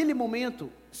lá naquele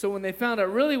momento, So when they found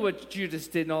out really what Judas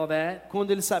did and all that, quando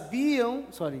eles sabiam,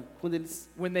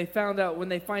 when they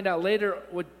find out later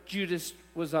what Judas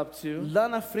was up to, lá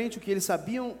na frente, o que eles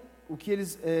sabiam,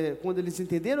 quando eles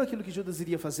entenderam aquilo que Judas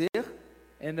iria fazer,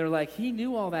 and they're like, he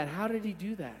knew all that. How did he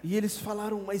do that? e eles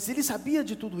falaram: mas ele sabia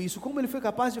de tudo isso, como ele foi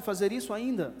capaz de fazer isso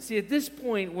ainda? See, at this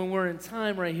point, when we're in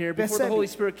time right here, before Percebe? the Holy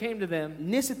Spirit came to them,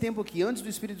 Nesse tempo aqui, antes do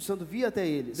Espírito Santo vir até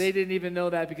eles, they didn't even know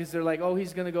that because they're like, oh,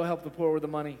 he's going to go help the poor with the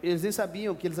money. eles nem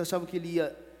sabiam, que eles achavam que ele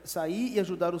ia sair e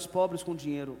ajudar os pobres com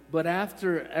dinheiro. But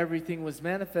after everything was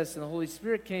manifest and the Holy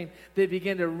Spirit came, they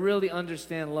began to really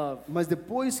understand love. Mas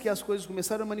depois que as coisas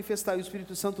começaram a manifestar e o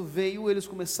Espírito Santo veio, eles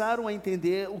começaram a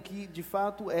entender o que de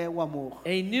fato é o amor. A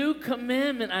new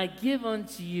commandment I give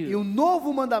unto E you, um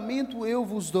novo mandamento eu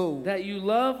vos dou: that you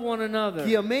love one another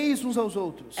que ameis uns aos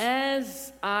outros,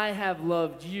 as I have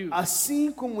loved you.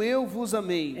 assim como eu vos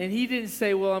amei. And he didn't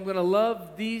say, well, I'm going to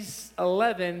love these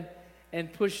 11 and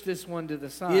push this one to the E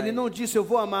side. ele não disse: eu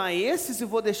vou amar esses e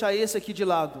vou deixar esse aqui de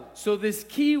lado. So this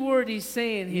key word he's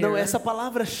saying here, Não, essa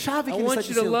palavra-chave I que ele está want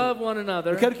you to dizendo: love one eu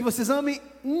another, quero que vocês amem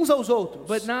uns aos outros,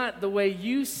 but not the way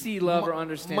you see love or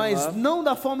understand mas love. não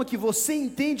da forma que você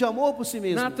entende amor por si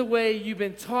mesmo. Not the way you've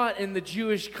been taught in the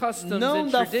Jewish customs Não and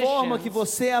da forma que traditions,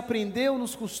 você aprendeu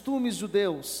nos costumes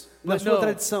judeus, na But sua no.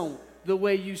 tradição, the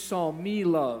way you saw me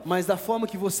love. mas da forma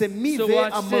que você me So vê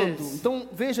watch amando. this. Então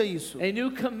veja isso: A new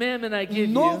commandment I um give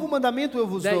novo you, mandamento eu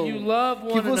vos that dou, you love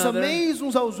que one vos another ameis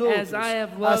uns aos outros, I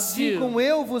have loved assim you, como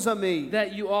eu vos amei,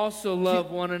 that you also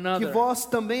love one que another. vós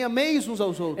também ameis uns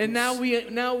aos outros. And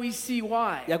now we see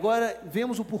why. E agora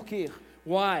vemos o porquê.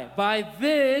 Why? By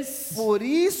this Por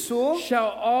isso,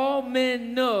 shall all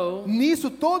men know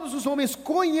nisso todos os homens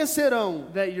conhecerão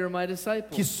that you're my que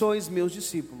disciples. sois meus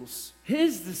discípulos.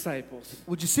 His disciples.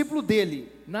 O discípulo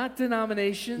dele, Not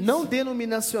denominations. não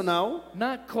denominacional,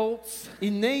 Not cults. e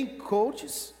nem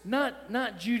coaches, Not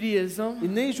Judaism. e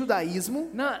nem judaísmo,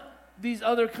 Not these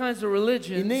other kinds of e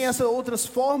religions. nem essas outras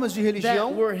formas de That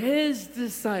religião, were his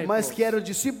disciples. mas que eram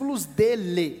discípulos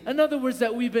dele. In other words,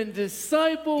 that we've been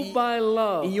discipled by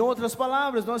love. Em outras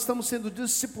palavras, nós estamos sendo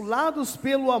discipulados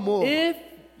pelo amor. If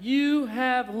you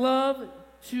have love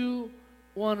to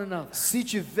one another. Se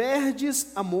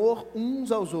tiverdes amor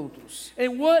uns aos outros.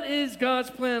 And what is God's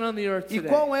plan on the earth E today?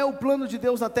 qual é o plano de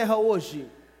Deus na terra hoje?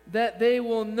 That they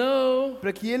will know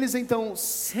Para que eles então,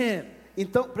 Him.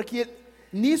 para que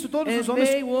nisso todos os And homens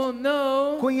they will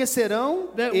know conhecerão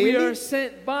that we are ele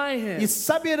sent by e Him.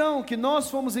 saberão que nós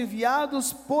fomos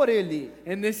enviados por ele.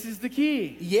 And this is the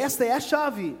key. E esta é a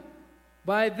chave.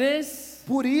 By this,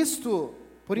 Por isto,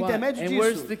 por what? intermédio And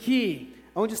where's disso, the key?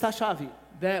 onde está a chave?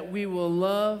 That we will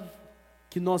love.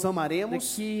 Que nós The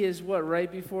amaremos. key is what?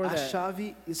 Right before A that.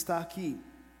 chave está aqui.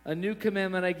 A new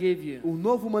commandment I give you. Um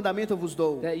novo mandamento eu vos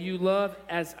dou. That you love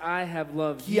as I have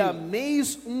loved Que you.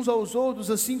 ameis uns aos outros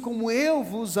assim como eu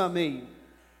vos amei.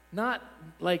 Not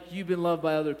like you've been loved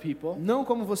by other people. Não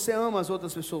como você ama as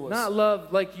outras pessoas. Not love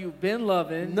like you've been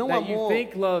loving. Não That you amor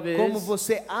think love is. como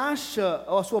você acha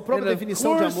a sua própria And of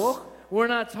definição de course, amor. we're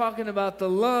not talking about the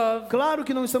love Claro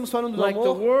que não estamos falando do like the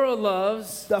amor world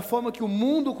loves. da forma que o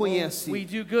mundo conhece. We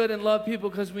do good and love people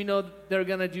because we know they're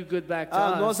going to do good back to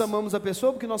Nós us. amamos a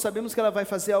pessoa porque nós sabemos que ela vai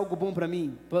fazer algo bom para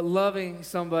mim. But loving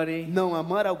somebody, Não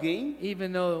amar alguém,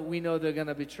 even though we know they're going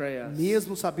to betray us.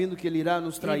 mesmo sabendo que ele irá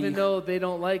nos Even trair, though they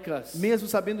don't like us. mesmo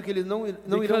sabendo que eles não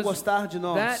irão Because gostar de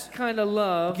nós. that kind of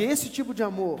love Porque esse tipo de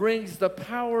amor brings the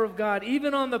power of God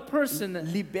even on the person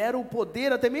libera o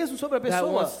poder até mesmo sobre a that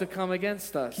pessoa wants to come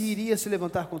against us. que iria se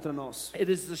levantar contra nós. It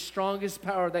is the strongest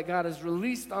power that God has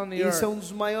released on the Esse é earth. um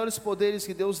dos maiores poderes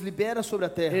que Deus libera sobre a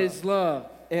terra. Is love.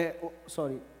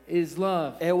 Is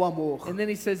love. É o amor. And then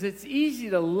he says it's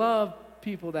easy to love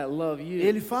people that love you.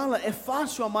 Ele fala, é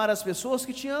fácil amar as pessoas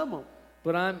que te amam.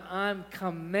 But I'm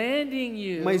commanding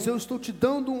you. Mas eu estou te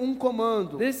dando um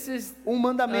comando, This is um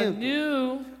mandamento,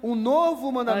 a novo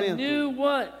new mandamento.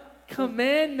 what?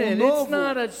 Commandment. novo. It's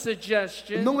not a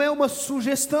suggestion. Não é uma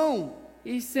sugestão.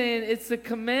 He's saying it's a Ele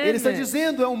commandment. está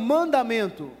dizendo, é um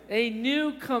mandamento. A new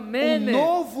Um commandment.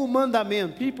 novo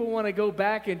mandamento. People want to go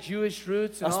back in Jewish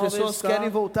roots and As all this pessoas querem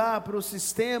stuff. voltar para o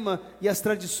sistema e as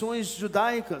tradições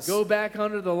judaicas. Go back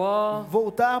under the law.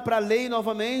 Voltar para a lei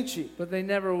novamente. But they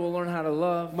never will learn how to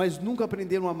love. Mas nunca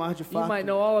aprenderam a amar de You might fato.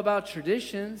 know all about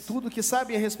traditions. Tudo que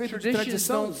sabem a respeito de Traditions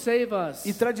tradição. don't save us.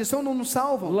 E tradição não nos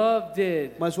salvam. Love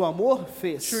did. Mas o amor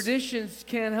fez. Traditions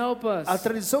can't help us. A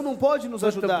tradição não pode nos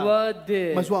But the ajudar. blood did.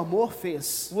 Mas o amor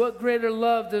fez. What greater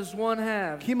love does one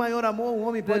have Que maior amor um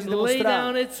homem pode than lay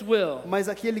down demonstrar? its will, Mas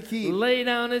aquele que lay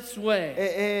down its way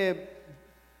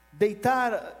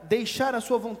deixar a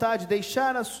sua vontade,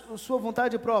 deixar a sua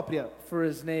vontade própria for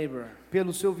his neighbor?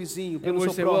 pelo seu vizinho, And pelo we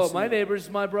seu say, well, próximo. my neighbors,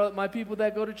 my people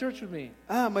that go to church with me.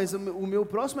 Mas o meu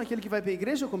próximo é aquele que vai para a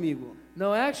igreja comigo.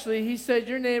 No, actually, he said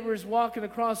your neighbor is walking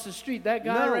across the street. That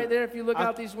guy No. right there, if you look A-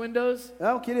 out these windows,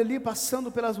 Aquele ali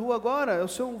passando pelas ruas agora é o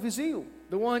seu vizinho.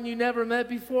 the one you never met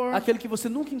before, Aquele que você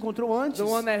nunca encontrou antes. the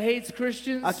one that hates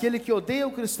Christians, Aquele que odeia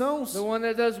os cristãos. the one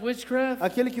that does witchcraft,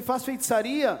 Aquele que faz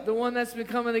feitiçaria. the one that's been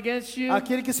coming against you,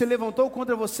 Aquele que se levantou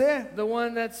contra você. the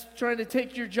one that's trying to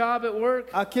take your job at work,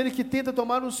 Aquele que tenta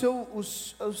tomar a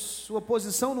sua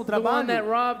posição no the one that trabalho.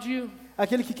 robbed you.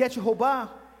 Aquele que quer te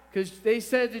roubar. Because they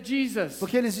said to Jesus,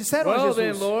 Porque eles disseram a well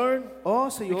then, Jesus: Lord, Ó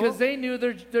Senhor, because they knew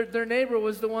their neighbor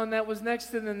was the one that was next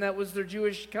to them, that was their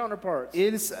Jewish counterparts.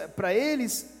 para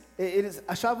eles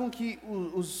achavam que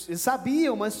eles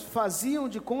sabiam, mas faziam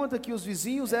de conta que os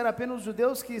vizinhos eram apenas os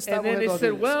judeus que And estavam ao then they redor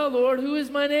said, deles. well, Lord, who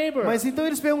is my neighbor? Mas então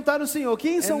eles perguntaram ao Senhor: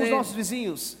 quem são And os then- nossos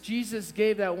vizinhos? Jesus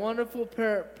gave that wonderful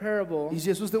parable E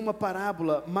Jesus deu uma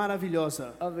parábola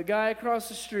maravilhosa of the guy across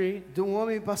the street, de um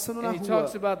homem passando na and he rua.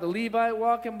 talks about the Levite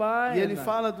walking by, E ele and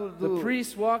fala the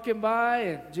priest walking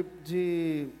by, and do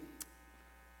the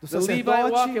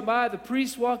Levite walking sacerdote, by, the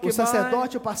priest walking o by.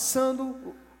 sacerdote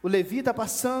passando, o levita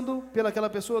passando pelaquela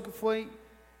pessoa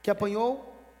que apanhou,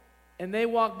 And they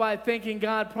walk by thanking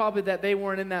God probably that they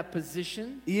weren't in that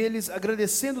position. e eles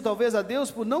agradecendo talvez a Deus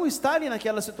por não estarem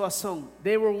naquela situação,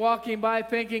 They were walking by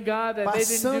thanking God that they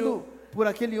didn't passando do, por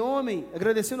aquele homem,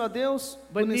 agradecendo a Deus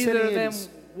por but não neither serem of them eles.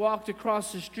 walked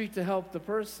across the street to help the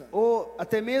person. Ou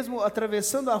até mesmo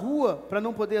atravessando a rua para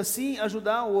não poder assim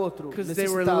ajudar o outro Because they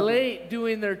were necessitado. late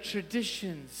doing their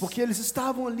traditions. Porque eles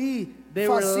estavam ali They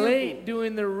were fazendo, late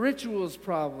doing their rituals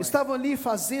probably. estavam ali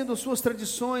fazendo suas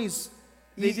tradições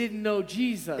They e didn't know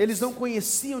Jesus. eles não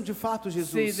conheciam de fato See,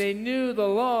 Jesus. they knew the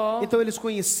law, Então eles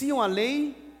conheciam a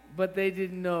lei, but they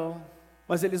didn't know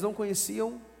mas eles não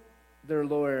conheciam their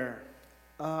lawyer,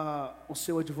 o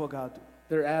seu advogado,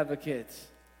 their advocate,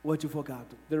 o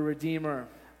advogado, their redeemer.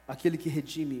 aquele que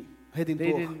redime, They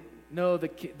redentor. didn't know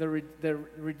the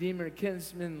redeemer,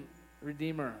 kinsman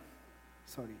redeemer.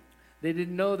 Sorry. They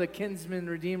didn't know the kinsman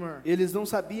redeemer. Eles não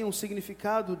sabiam o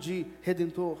significado de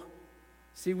redentor.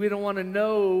 See, we don't want to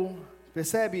know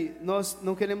Percebe? Nós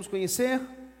não queremos conhecer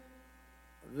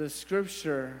the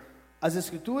scripture. as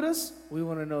escrituras, We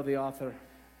want to know the author.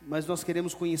 mas nós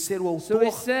queremos conhecer o So autor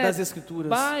he said, das escrituras.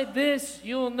 by this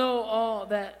you'll know all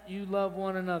that you love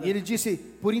one another. E ele disse: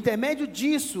 por intermédio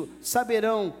disso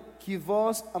saberão que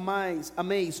vós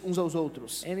ameis uns aos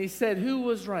outros. And he said, who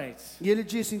was right? E ele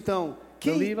disse então: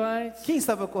 The quem Levites,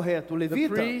 estava correto? O the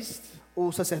levita? priest,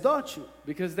 O sacerdote?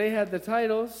 because they had the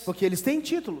titles, Porque eles têm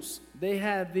títulos. they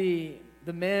had the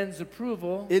man's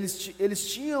approval,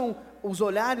 Eles tinham os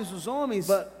olhares dos homens,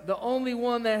 but the only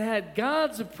one that had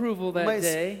God's approval that mas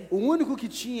day, o único que or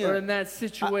tinha, in that o único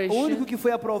situation, que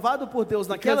foi aprovado por Deus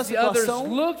naquela because the others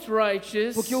situação, looked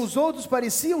righteous, porque os outros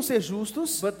pareciam ser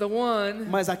justos, but the one,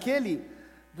 mas aquele,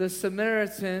 the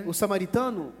Samaritan, o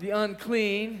samaritano, the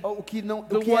unclean, o que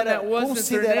The que one era that wasn't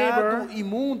their considerado neighbor,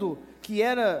 imundo, que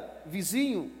era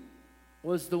vizinho,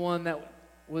 was the one that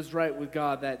was right with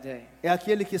God that day. é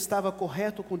aquele que estava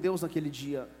correto com Deus naquele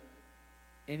dia.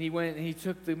 And he went and he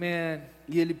took the man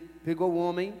E ele pegou o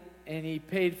homem, and he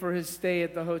paid for his stay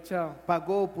at the hotel.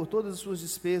 pagou por todas as suas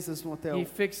despesas no hotel He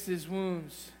fixed his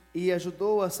wounds e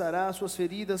ajudou a sarar as suas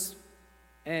feridas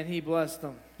and he blessed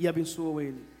them. e abençoou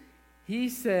ele. He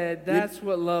said that's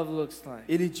what love looks like.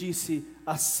 Ele disse: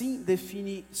 assim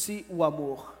define-se o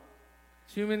amor.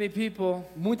 Too many people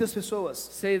Muitas pessoas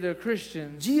say they're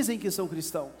Christians, dizem que são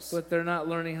cristãos, but they're not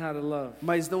learning how to love.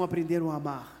 mas não aprenderam a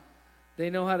amar. They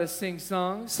know how to sing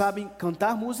songs. Sabem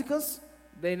cantar músicas,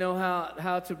 They know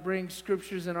how to bring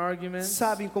scriptures and arguments,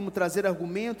 sabem como trazer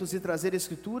argumentos e trazer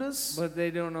escrituras, but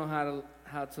they don't know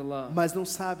how to love. mas não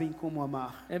sabem como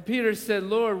amar. And Peter said,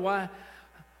 Lord,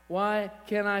 why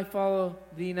can't I follow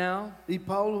thee now? E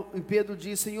Pedro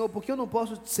diz: Senhor, por que eu não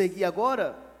posso te seguir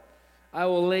agora? I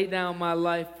will lay down my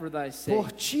life for thy sake.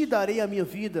 Por ti darei a minha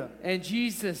vida. And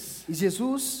Jesus E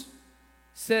Jesus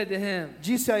said to him,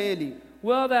 disse a ele: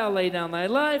 Will thou lay down thy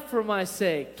life for my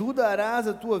sake? tu darás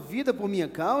a tua vida por minha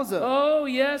causa? Oh,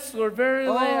 yes, Lord, verily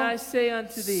Oh, I say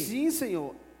unto thee. Sim,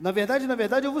 Senhor. Na verdade,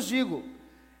 eu vos digo.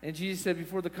 And Jesus said,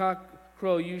 before the cock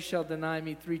crow, you shall deny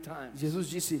me 3 times. Jesus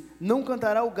disse: não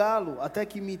cantará o galo até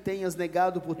que me tenhas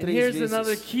negado por And 3 here's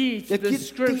another vezes. key to E the aqui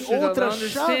scripture, tem the outra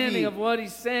understanding chave of what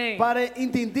he's saying. para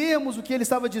entendermos o que ele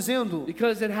estava dizendo.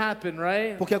 Because it happened,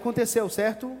 right? Porque aconteceu,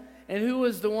 certo? And who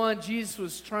was the one Jesus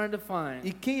was trying to find?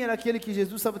 E quem era aquele que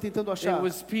Jesus estava tentando achar? It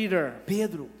was Peter.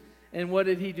 Pedro. And what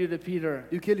did he do to Peter?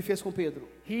 E o que ele fez com Pedro?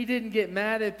 He didn't get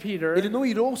mad at Peter. Ele não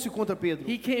irou-se contra Pedro.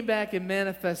 He came back and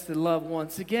manifested love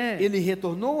once again. Ele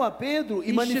retornou a Pedro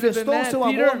e He manifestou should have been seu mad,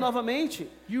 amor Peter. novamente.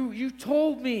 You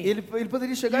told me. Ele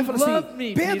poderia chegar You e falar loved assim: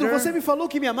 me, Pedro, Peter. você me falou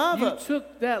que me You amava, took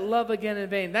that love again in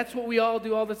vain. That's what we all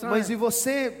do all the time. mas e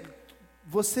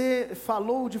você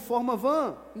falou de forma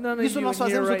vã. None of Isso you nós in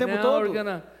here fazemos o right tempo now are todo.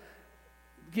 gonna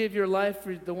give your life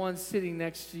for the one sitting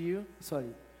next to you. Sorry.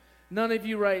 None of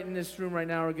you right in this room right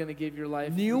now are gonna give your life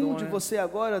for the Nenhum de one. você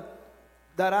agora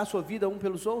dará a sua vida um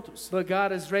pelos outros. But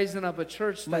God is raising up a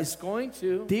church Mas that's going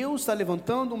to. Deus está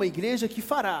levantando uma igreja que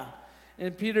fará. And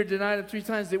Peter denied him 3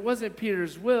 times. It wasn't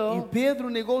Peter's E will. Pedro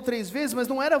negou 3 vezes, mas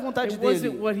não era a vontade It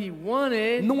wasn't dele. what he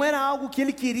wanted. Não era algo que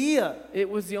ele queria. It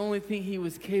was the only thing he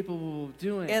was capable of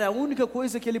doing. Era a única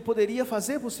coisa que ele poderia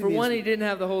fazer por si For one, he mesmo. didn't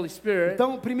have the Holy Spirit.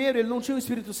 Então, primeiro, ele não tinha o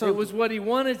Espírito It Santo. was what he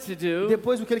wanted to do.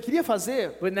 Depois, o que ele queria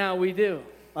fazer, But now we do.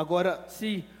 agora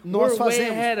See, nós we're way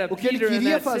ahead fazemos. of O que ele Peter in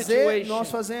queria that fazer, situation. nós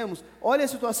fazemos. Olha a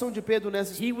situação de Pedro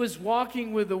nessa. He was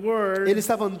walking with the word, Ele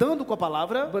estava andando com a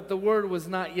palavra, but the word was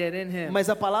not yet in him. mas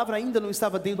a palavra ainda não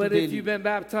estava dentro But if you've dele. been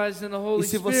baptized in the Holy E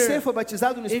se você Spirit, foi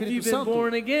batizado no if Espírito you've been Santo,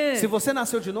 born se again, você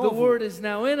nasceu de the novo, word is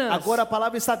now in us. agora a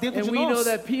palavra está dentro And de we know nós.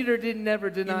 that Peter didn't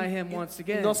never deny him once E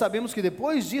again. nós sabemos que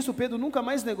depois disso Pedro nunca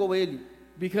mais negou ele,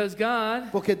 Because God,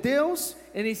 porque Deus,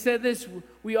 and he said this,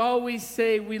 we always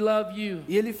say we love you.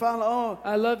 e ele fala, ó,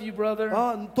 I love you, brother.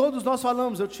 todos nós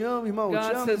falamos, eu te amo, irmão, eu te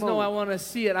God amo, says, no, I irmão. want to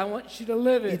see it. I want you to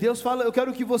live E it. Deus fala, eu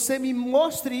quero que você me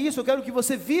mostre isso, eu quero que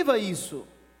você viva isso.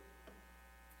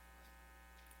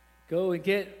 Go and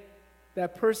get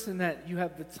that person that you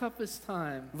have the toughest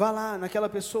time. Vá lá naquela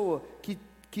pessoa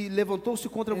que levantou-se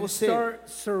contra And você. start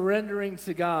surrendering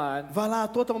to God Vá lá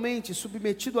totalmente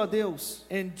submetido a Deus.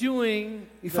 and doing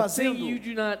E the fazendo- thing you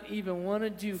do not even want to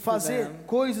do for Fazer them,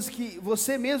 coisas que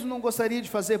você mesmo não gostaria de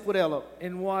fazer por ela.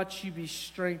 and watch you be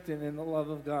strengthened in the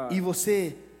love of God. E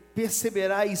você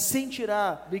perceberá e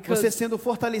sentirá Because você sendo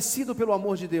fortalecido pelo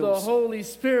amor de The Deus. Holy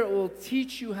Spirit will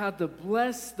teach you how to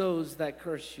bless those that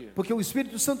curse you. Porque o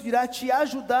Espírito Santo irá te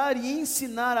ajudar e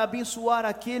ensinar a abençoar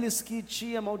aqueles que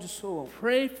te amaldiçoam.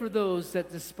 Pray for those that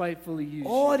despitefully use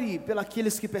you. Ore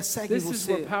pelos que perseguem This is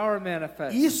where você. power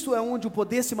manifests. Isso é onde o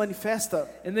poder se manifesta.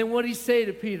 And then what did he say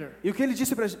to Peter? E o que ele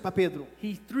disse para Pedro?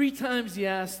 3 times he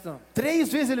asked him, 3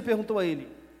 vezes ele perguntou a ele: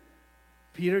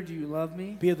 Peter, do you love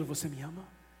me? Pedro, você me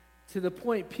ama? To the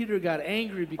point Peter got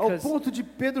angry Ao because ponto de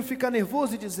Pedro ficar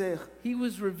nervoso e dizer, he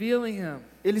was revealing him.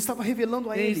 ele estava revelando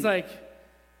a And he's ele. like,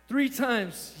 3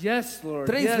 times, yes, Lord.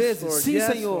 3 yes, vezes, Lord, sim, yes,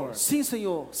 Senhor, Lord. sim,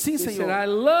 Senhor, sim, He said, Senhor. I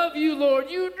love you, Lord.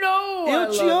 You know I Eu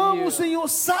te love amo, you. Senhor,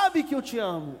 sabe que eu te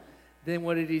amo. Then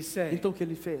what did he say? Então o que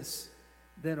ele fez?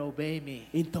 Then obey me.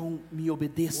 Então me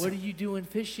obedeça. What are you doing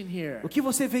fishing here? O que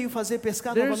você veio fazer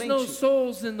pescar There's no novamente?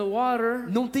 souls in the water.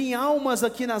 Não tem almas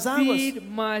aqui nas águas? Feed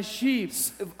my sheep.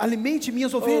 Alimente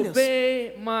minhas ovelhas.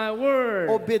 Obey my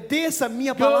word. Obedeça a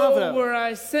minha Go palavra. where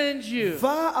I send you.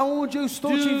 Vá aonde eu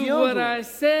estou te Do what enviando. I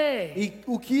say. E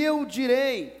o que eu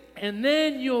direi, And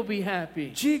then you'll be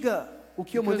happy. diga o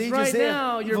que eu Because mandei right dizer.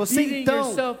 now E you're você beating então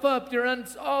yourself up. You're under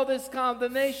all this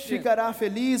condemnation. ficará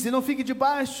feliz e não fique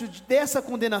debaixo dessa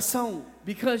condenação.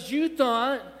 Because you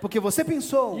thought Porque você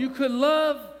pensou you could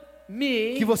love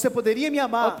me que você poderia me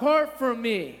amar apart from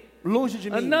me. longe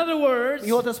de mim. In other words,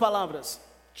 Em outras palavras,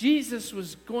 Jesus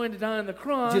was going to die on the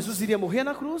cross, Jesus iria morrer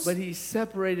na cruz, but he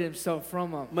separated himself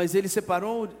from them. mas ele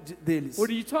separou deles.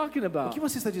 What are you talking O about? que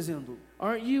você está dizendo?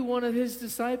 Aren't you one of his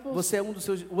disciples? Você é um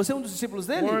dos discípulos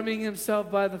dele? Warming himself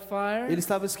by the fire? Ele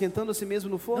estava esquentando a si mesmo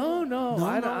no fogo? No, Não,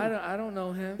 I don't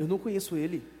know him. Eu não conheço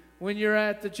ele. When you're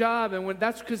at the job, and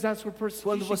that's where Quando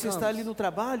persecution você está ali comes. no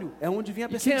trabalho, é onde vem a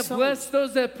You can't perseguição. bless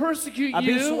those that persecute you.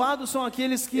 Abençoados são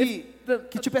aqueles que The,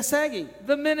 te perseguem.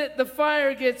 the minute the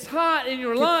fire gets hot in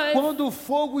your Que life, quando o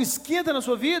fogo esquenta na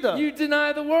sua vida, you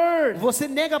deny the word. você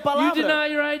nega a You palavra, deny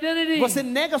your identity. você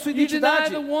nega a sua You deny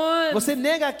identidade, the one você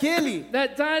nega aquele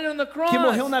that died on the cross. que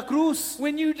morreu na cruz,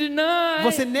 When you deny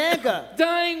você nega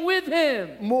dying with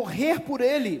him, morrer por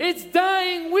ele, it's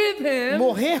dying with him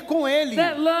morrer com ele.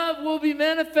 that love will be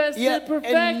manifested E and é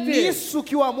perfected. nisso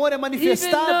que o amor é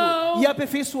manifestado Even e though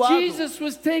aperfeiçoado. Jesus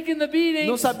was taking the beatings,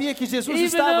 Não sabia que Jesus even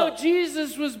estava, though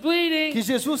Jesus was bleeding, que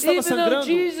Jesus estava even though sangrando,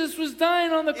 Jesus was dying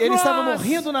on the ele estava cross,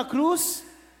 morrendo na cruz.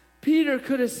 Peter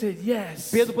could have said yes,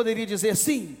 Pedro poderia dizer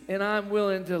sim, and I'm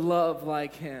willing to love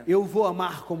like him. eu vou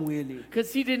amar como ele,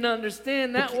 Because he didn't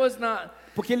understand that was not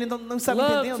porque ele não estava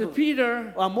love to entendendo.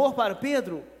 Peter. O amor para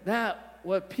Pedro, That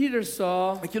what Peter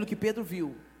saw aquilo que Pedro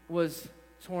viu, was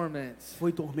torment,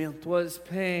 foi tormento, was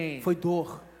pain, foi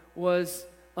dor, was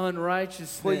foi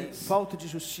unrighteousness. falta de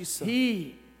justiça.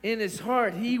 He, in his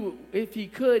heart, if he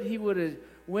could, he would have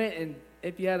went, and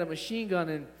if he had a machine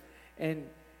gun, and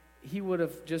he would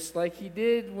have, just like he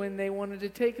did when they wanted to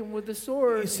take him with the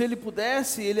sword. E se ele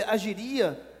pudesse, ele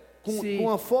agiria See, com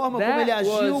a forma como that ele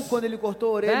agiu was- quando ele cortou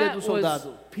a orelha That do was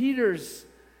soldado. Peter's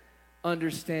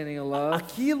understanding of love.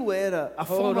 Aquilo era a Oh,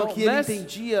 forma don't que ele mess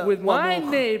entendia with o my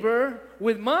amor. neighbor,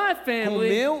 with my family.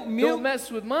 meu- Don't mess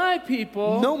with my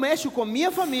people. Não mexe com minha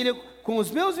família, com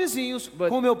os meus vizinhos, But-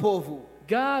 com o meu povo.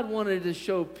 God wanted to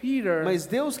show Peter Mas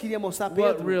Deus queria mostrar a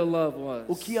what Pedro real love was.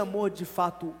 o que amor de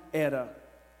fato era.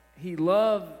 He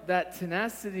loved that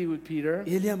tenacity with Peter.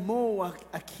 Ele amou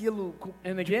aquilo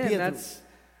And de again, Pedro. that's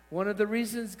one of the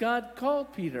reasons God called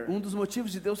Peter. Dos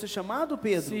motivos de Deus ter chamado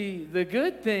Pedro. See, the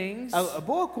good things A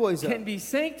boa coisa can be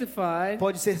sanctified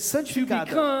pode ser to santificada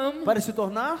become para se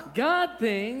tornar God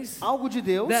things algo de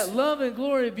Deus, that love and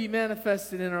glory be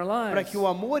manifested in our para lives. que o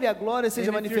amor e a glória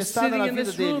seja And if you're manifestada sitting na in vida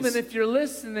this room and deles. if you're E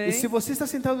listening, se você está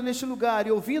sentado neste lugar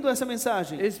e ouvindo essa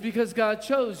mensagem, it's because God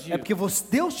chose é you. porque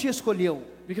Deus te escolheu.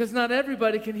 Because not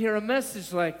everybody can hear a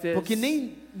message like this. Porque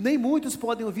nem muitos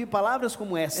podem ouvir palavras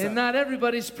como essa. And not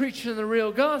everybody's preaching the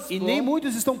real gospel. E nem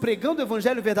muitos estão pregando o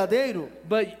evangelho verdadeiro.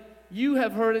 But you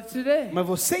have heard it today. Mas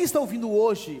você está ouvindo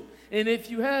hoje. And if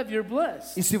you have, you're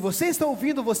blessed. E se você está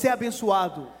ouvindo, você é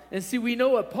abençoado. And see, we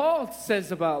know what Paul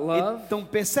says about love. Então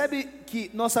percebe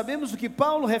que nós sabemos o que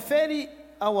Paulo refere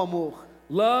ao amor.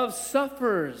 Love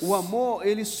suffers. O amor,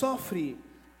 ele sofre.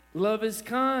 Love is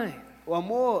kind. O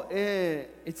amor é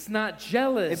It's not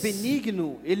jealous.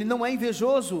 benigno. Ele não é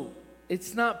invejoso.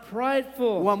 It's not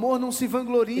prideful. O amor não se It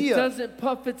vangloria. doesn't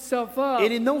puff itself up.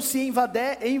 Ele não se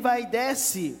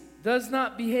envaidece. Does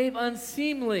not behave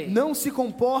unseemly. Não se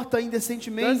comporta Doesn't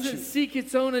indecentemente. seek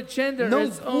its own agenda or Não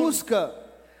its own busca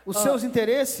os seus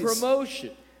interesses, promotion.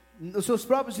 os seus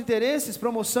próprios interesses,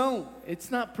 promoção. It's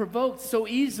not provoked so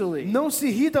easily. Não se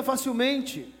irrita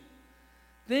facilmente.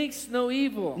 Thinks no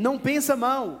evil. Não pensa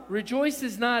mal.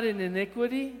 Rejoices not in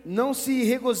iniquity, Não se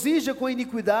regozija com a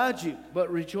iniquidade,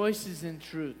 but rejoices in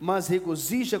truth. mas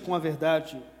regozija com a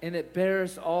verdade. And it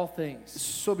bears all things.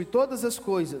 Sobre todas as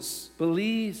coisas,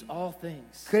 Believes all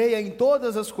things. creia em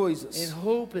todas as And coisas,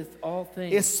 hopeth all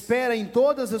things. espera em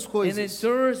todas as And coisas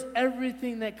endures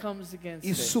everything that comes against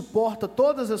e it. suporta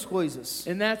todas as coisas.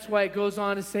 And that's why it goes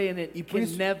on to say, and it E por can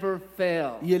isso- never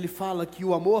fail. E ele fala que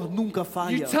o amor nunca You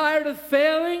falha. tired of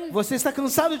failing? Você está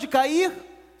cansado de cair?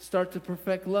 Start to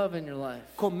perfect love in your life.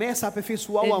 Começa a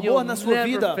aperfeiçoar o And amor you'll na sua never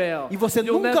vida. fail. E você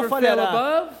You'll nunca never fail falhará.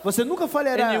 above, Você nunca And you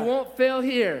falhará. won't fail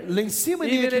here. Lá em cima e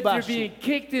nem Even aqui if you're embaixo. being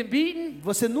kicked and beaten,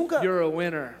 Você nunca, you're a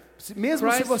winner.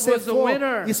 mesmo se Christ você was a for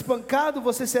winner. espancado,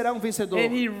 você será um vencedor.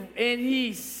 And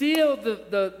he sealed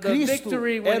the Cristo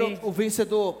victory era when he o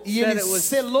vencedor. E said ele it was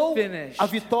selou finished. a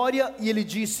vitória e ele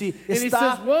disse, and he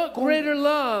está, says, what greater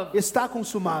love está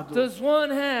consumado. does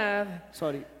one have?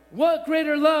 Sorry. What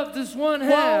greater love does one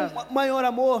have Qual maior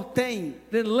amor tem,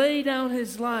 than lay down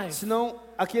his life? senão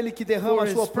aquele que derrama For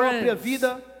a sua his própria friends.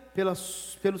 vida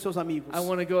pelos seus amigos? I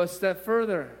want to go a step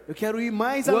further. Eu quero ir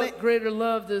mais além. What greater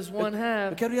love does one Eu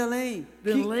have quero ir além.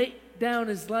 than lay down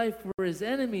his life for his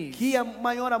enemies? Que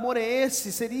maior amor é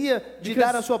esse? Seria de Because-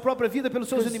 dar a sua própria vida pelos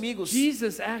seus Because inimigos.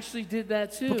 Jesus actually did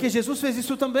that too. Porque Jesus fez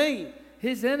isso também.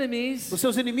 His enemies Os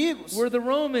seus inimigos were the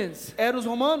Romans. eram os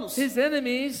romanos. His Os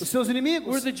enemies seus inimigos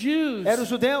were the Jews. eram os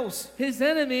judeus. His Os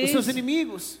enemies seus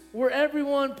inimigos, were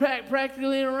everyone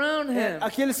practically around him.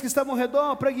 aqueles que estavam ao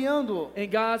redor preguiando. And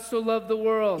God so loved the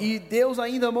world E Deus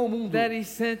ainda amou o mundo, that he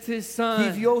sent his que son,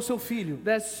 enviou o seu filho.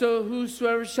 that so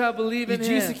whosoever shall believe E in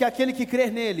disse him, que aquele que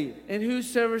crer nele, and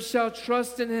whosoever shall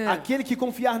trust in him, aquele que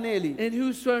confiar nele, and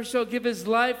whosoever shall give his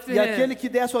life to e aquele him, que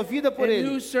der a sua vida por and ele,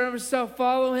 whosoever shall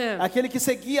follow him, aquele que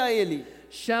seguir a ele,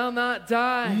 shall not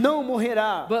die, não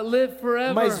morrerá, but live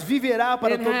forever. mas viverá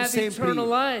para and todo have sempre eternal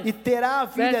life. e terá a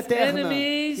vida That's eterna.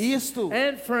 enemies Isto,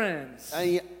 and friends.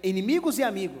 inimigos e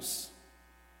amigos.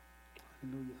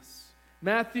 Aleluia.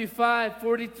 Matthew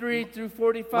 5:43 through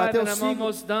 45, and Mateus I'm 5,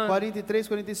 almost done. 43,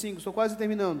 45. Estou quase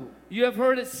terminando. You have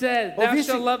heard it said, thou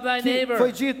Ouviste shalt love thy que neighbor.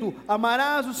 foi dito,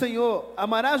 amarás o Senhor,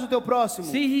 amarás o teu próximo.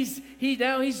 See,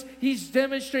 he's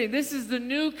demonstrating. This is the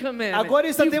new commandment. Agora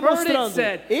ele está You've heard it demonstrando.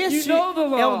 said. Este You know the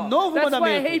law. é o novo That's why I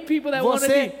mandamento. hate people that want to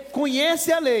Você be,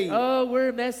 conhece a lei. oh,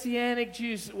 we're messianic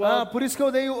Jews. Well, Por isso que eu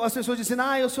odeio as pessoas dizendo,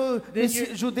 eu sou then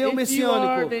you're, judeu if you are,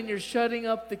 messiânico. then you're shutting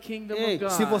up the kingdom Ei, of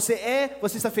God. se você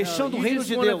está fechando o you reino just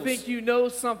de want to Deus. think you know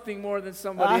something more than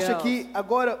somebody Acha else. que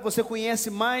agora você conhece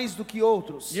mais do que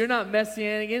outros. You're not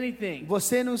messianic anything.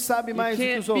 Você não sabe You mais do que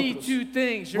can't os be outros. two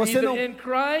things. You're Você either não- in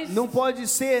Christ Não pode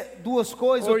ser duas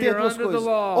coisas Or ou ter you're duas under the coisas.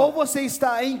 law. Ou você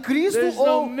está em Cristo There's no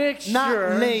ou mixture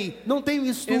na lei. Não tem in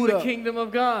mistura the kingdom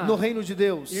of God. no reino de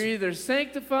Deus. You're either Ou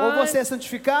sanctified você é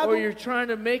santificado or you're trying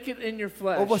to make it in your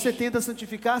flesh. ou você tenta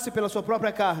santificar-se pela sua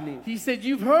própria carne. He said,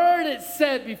 you've heard it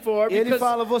said before, Ele because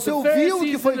fala, você the ouviu o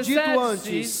que Pharisees foi and the dito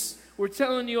Sadducees antes. were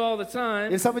telling you all the time,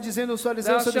 Ele estava dizendo aos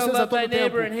fariseus e Thou shalt saduceus a love todo thy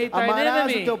tempo: neighbor and hate thine amarás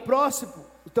enemy.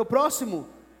 o teu próximo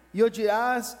e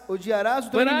odiarás o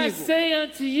teu but I inimigo. say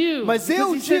unto you, Mas because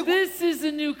eu he said, digo- this is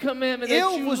the new commandment, that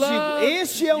Eu you vos love digo,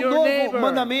 este é o your novo neighbor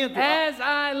mandamento. as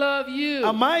I love you.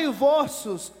 Amai os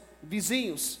vossos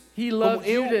vizinhos He como loved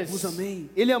eu Judas. vos amei.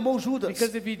 Ele amou Judas.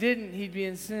 Because if he didn't, he'd be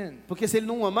in sin. Porque se ele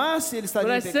não amasse, ele But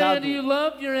estaria I em say pecado. unto you,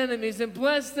 love your enemies and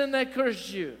bless them that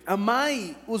curse you.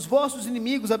 Amai os vossos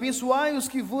inimigos, abençoai os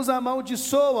que vos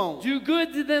amaldiçoam. Do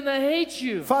good to them that hate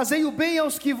you. Fazei o bem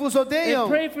aos que vos odeiam. And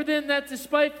pray for them that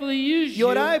despitefully use E you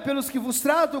orai pelos que vos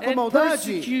tratam com and maldade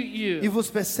persecute e you,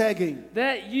 vos perseguem,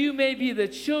 that you may be the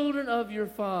children of your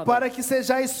Father. para que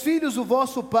sejais filhos do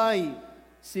vosso Pai.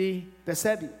 See,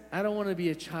 Percebe? I don't want to be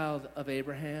a child of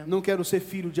Abraham. Não quero ser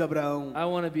filho de Abraão. I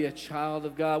want to be a child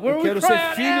of God. Where Eu we quero cry ser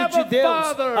out, filho de Abba, Deus,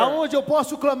 Father. aonde eu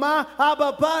posso clamar,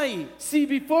 Abba, Pai. See,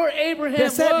 before Abraham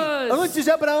Percebe? was, Antes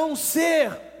de Abraão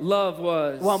ser, love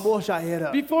was. o amor já era.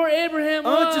 Before Abraham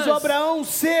Antes de was, Abraão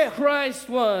ser, Christ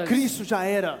was. Cristo já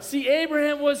era. See,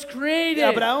 Abraham was created.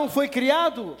 Abraão foi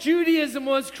criado, Judaism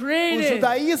was o created.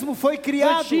 judaísmo foi But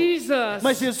criado, Jesus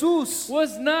mas Jesus,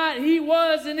 was not. He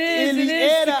was and is ele and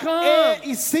is to era, come. é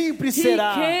e sempre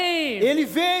será. came. Ele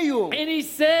veio And he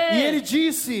said, e ele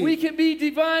disse: we can be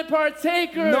divine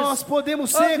partakers nós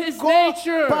podemos of ser his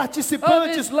nature, of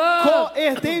co-participantes, his love.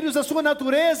 co-herdeiros da sua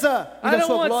natureza e I da don't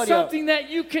sua want glória. something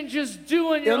that you can just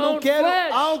do in your Eu não own quero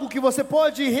flesh. algo que você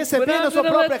pode But receber I'm na sua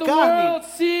going to let própria the carne, world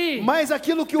see mas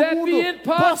aquilo que o that mundo the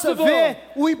possa impossible ver,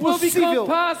 o will impossível become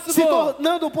possible. se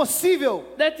tornando possível,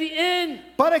 that the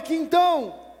para que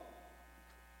então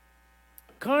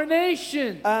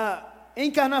incarnation, a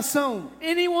encarnação,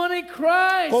 anyone in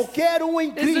Christ, qualquer um em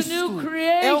is a Cristo, new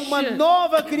é uma creation.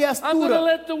 nova I'm going to criatura.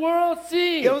 let the world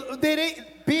see,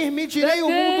 Permitirei that o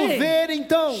mundo they ver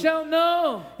então, shall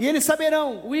know e eles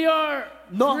saberão, we are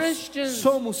nós Christians,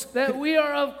 somos that we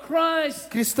are of Christ,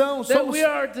 cristãos, that somos we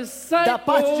are da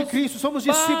parte de disciples Cristo, somos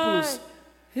by discípulos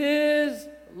His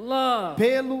love.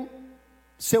 pelo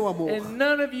seu amor. And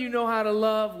none of you know how to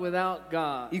love without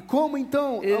God. E como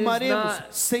então It is amaremos not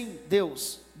sem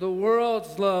Deus? The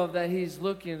world's love that He's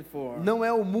looking for. Não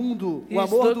é o mundo, o He's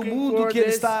amor do looking mundo for que ele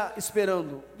this- está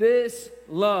esperando, This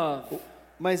love.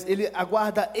 mas ele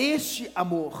aguarda este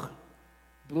amor.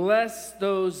 Bless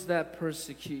those that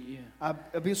persecute you.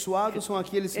 Abençoados são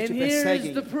aqueles que And te here's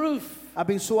perseguem. the proof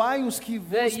Abençoai os que vos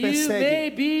that you may perseguem.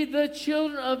 be the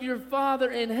children of your Father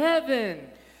in heaven,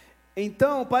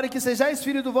 Então, para que sejais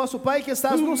filhos do vosso Pai que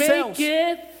estás who nos céus,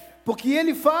 maketh porque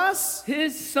ele faz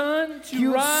His sun que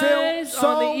to o seu rise on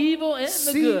sol the evil and the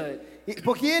se good,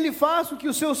 porque ele faz com que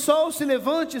o seu sol se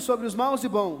levante sobre os maus e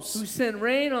who bons, send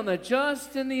rain on the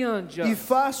just and the e unjust.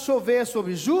 faz chover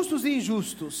sobre justos e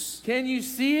injustos. Can you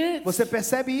see it? Você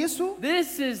percebe isso?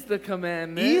 This is the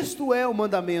commandment. Isto é o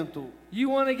mandamento.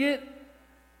 You want to get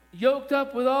yoked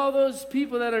up with all those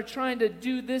people that are trying to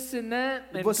do this and that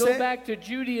and Você go back to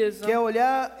Judaism, Quer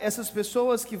olhar essas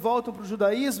pessoas que voltam para o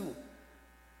judaísmo?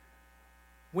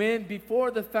 when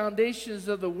before the foundations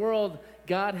of the world,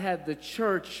 God had the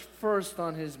church first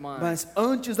on His mind. Mas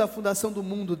antes da fundação do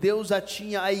mundo, Deus já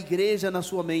tinha a igreja na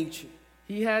sua mente.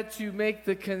 He had to make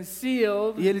the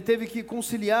concealed. E ele teve que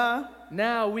conciliar.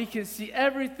 Now we can see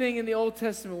everything in the Old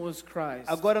Testament was Christ.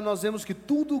 Agora nós vemos que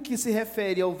tudo o que se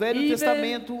refere ao Velho Even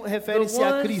Testamento the refere-se a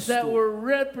ones Cristo. that were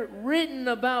written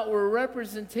about were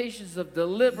representations of E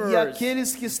deliverers,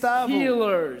 aqueles que estavam,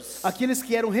 healers, aqueles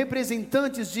que eram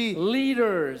representantes de,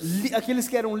 leaders, aqueles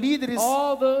que eram líderes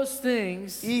all those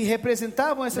things e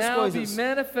representavam essas now be coisas,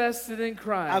 manifested in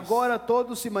Christ. agora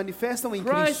todos se manifestam em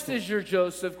Christ Cristo. is your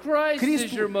Joseph. Christ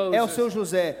is your Cristo é o seu Moses.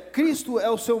 José, Cristo é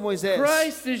o seu Moisés,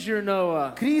 Christ is your Noah.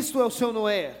 Cristo é o seu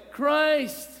Noé,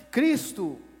 Christ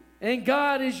Cristo, and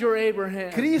God is your Abraham,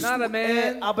 Cristo not a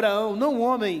é man. Abraão, não um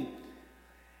homem.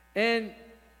 And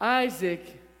Isaac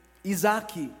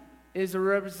Isaac is a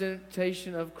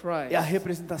representation of Christ. é a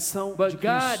representação de But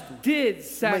God Cristo. did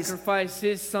sacrifice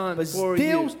His Son Mas for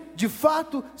Deus, you. de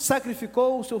fato,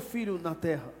 sacrificou o seu filho na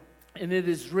terra. And it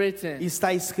is written, E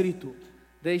está escrito: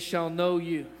 they shall know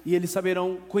you e eles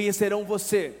conhecerão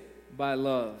você by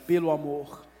love. pelo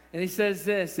amor. And He says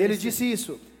this. Ele disse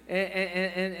isso.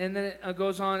 And then it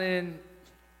goes on in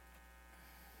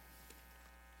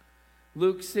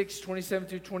Luke 6:27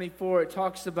 through 24. It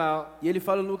talks about, E ele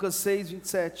fala em Lucas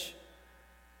 6:27.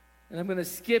 and I'm going to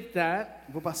skip that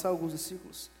Vou passar alguns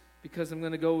versículos. because I'm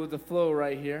going to go with the flow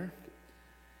right here.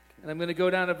 And I'm going to go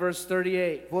down to verse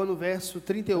 38. Vou no verso I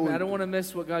 38. don't want to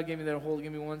miss what God gave me there. Hold,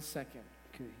 give me 1 second.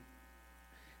 Ok.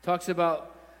 Talks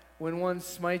about when one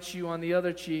smites you on the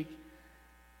other cheek,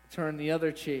 turn the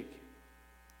other cheek.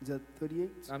 Is that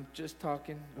 38? I'm just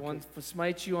talking. One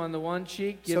smites you on the one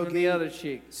cheek, Se give him the alguém- other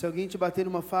cheek. Se alguém te bater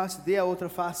numa face, dê a outra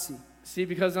face. See,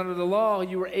 because under the law,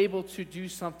 you were able to do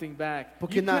something back.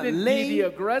 Porque You na couldn't be lei the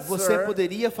aggressor.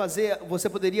 você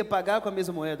poderia pagar com a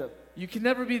mesma moeda. You can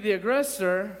never be the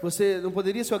aggressor. Você não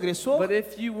poderia ser o agressor, But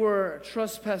if you were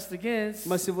trespassed against,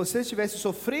 mas se você estivesse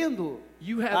sofrendo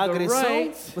you a have the agressão,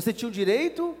 right você tinha o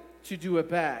direito to do it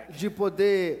back. de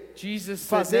poder Jesus said,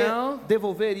 fazer, now,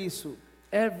 devolver isso.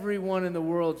 everyone in the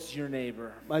world's your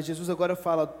neighbor. Mas Jesus agora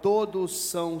fala: todos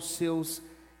são seus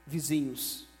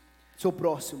vizinhos, seu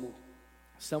próximo.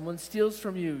 Someone steals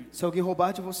from you, Se alguém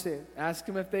roubar de você, ask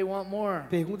them if they want more.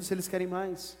 pergunta se eles querem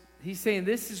mais. He's saying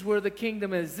this is where the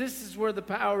kingdom is. This is where the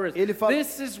power is. Ele fala-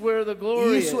 This is where the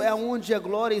glory Isso is. é onde a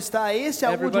glória está, esse é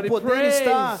onde Everybody o poder praise.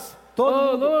 está. Oh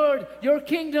Todo mundo, Lord, your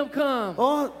kingdom come.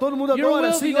 todo mundo Your adora,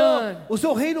 will be Senhor, done. o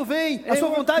seu reino vem, a And sua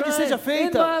we're vontade crying, seja in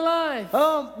feita. my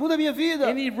life. Muda a minha vida.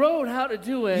 And He wrote how to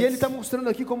do E Ele it. está mostrando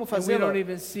aqui como And we fazê-la. don't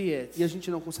even see it. E a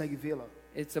gente não consegue vê-la.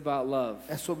 It's about love.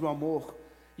 É sobre o amor.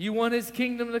 You want His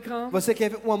kingdom to come? Você quer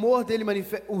ver o amor dele,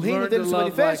 o reino Learn dele to se love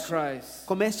like manifeste? Christ.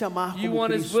 Comece a amar You como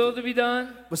want His Cristo. will to be done?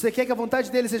 Você quer que a vontade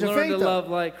dele seja Learn to feita? love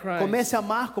like Christ. Comece a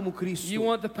amar como Cristo. You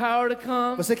want the power to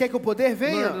come? Você quer que o poder Learn to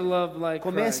venha? love like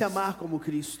Comece a Christ. amar como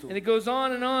Cristo. And it goes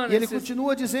on and on. E ele It says,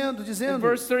 continua dizendo, in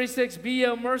verse 36, be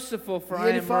ye merciful, for e I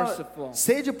ele am fala, merciful.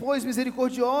 sede, pois,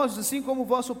 misericordiosos, assim como o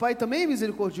vosso Pai também é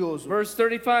misericordioso. Verse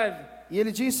 35, E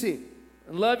ele disse,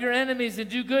 love your enemies and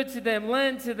do good to them,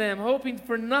 lend to them, hoping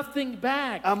for nothing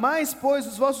back. amais, pois,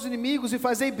 os vossos inimigos e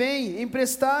fazei bem,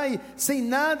 emprestai, sem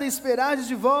nada esperardes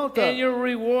de volta, And your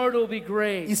reward will be e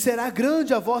great. será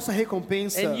grande a vossa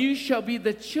recompensa, And you shall be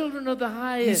the children of the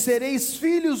e highest. sereis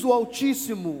filhos do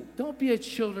Altíssimo. Don't be a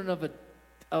children of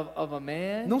a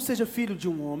man. Não seja filho de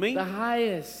um homem, The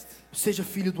highest. seja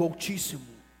filho do Altíssimo.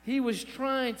 He was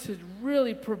trying to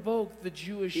really provoke the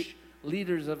Jewish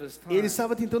leaders of his time. Ele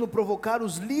estava tentando provocar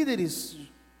os líderes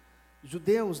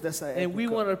judeus dessa And we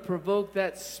época. want to provoke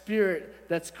that spirit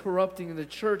that's corrupting the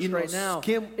church E right now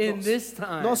in this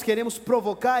time. nós queremos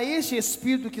provocar este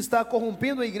espírito que está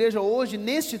corrompendo a igreja hoje,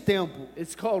 neste tempo.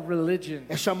 It's called religion.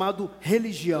 É chamado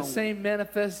religião.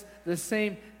 The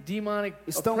same demonic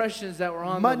Estão oppressions that were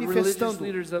on the religious manifestando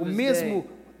leaders of o his mesmo day.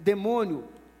 demônio,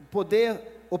 poder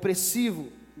opressivo,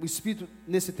 o espírito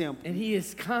nesse tempo. And he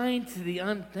is kind to the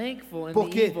unthankful and the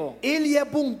Porque evil. ele é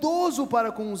bondoso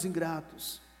para com os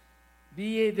ingratos. Be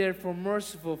ye therefore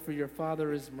merciful, for your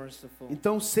Father is merciful.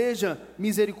 Então seja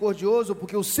misericordioso,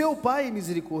 porque o seu Pai é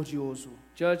misericordioso.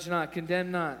 Judge not, condemn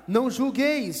not, Não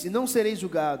julgueis e não sereis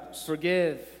julgados.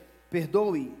 forgive,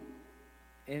 Perdoe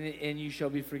and you shall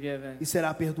be forgiven. e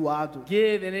será perdoado.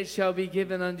 Give, and it shall be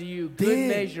given unto you. Good Dê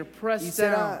measure, e pressed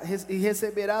será down, e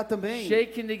receberá também.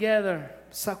 shaken together.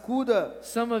 Sacuda.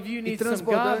 Some of you need some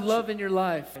transbordante. God love in your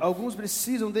life. Alguns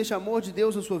precisam deste amor de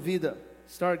Deus na sua vida.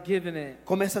 Start giving it,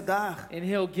 Comece a dar. and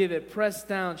He'll give it, pressed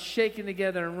down, shaken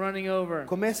together, and running over.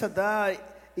 Comece a dar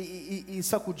e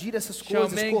sacudir essas Shall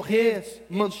coisas, men correr, give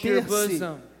into your manter-se.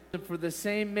 bosom. And for the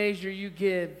same measure you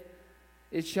give,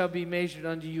 it shall be measured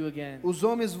unto you again. Os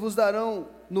homens vos darão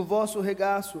no vosso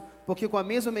regaço, porque com a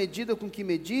mesma medida com que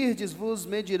medirdes, vos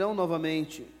medirão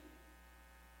novamente.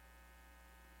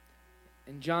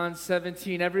 In John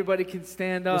 17, everybody can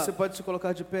stand up. Você pode se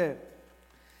colocar de pé.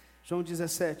 João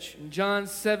 17. In John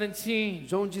 17,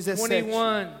 João 17,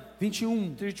 21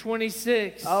 21 through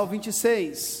 26, ao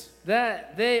 26.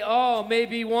 that they all may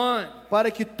be one,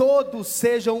 Para que todos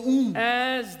sejam um,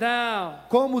 as thou,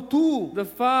 como tu, the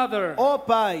Father, ó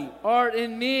Pai, art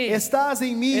in me, estás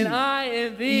em mim and I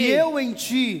in e thee. eu em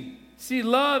ti. See,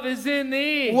 love is in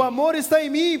thee, O amor está em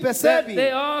mim, that percebe?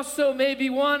 they also may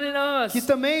be one in us, Que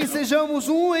também sejamos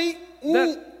um em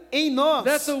that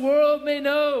nós, the world may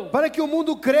know para que o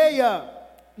mundo creia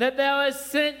that thou hast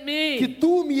sent que me,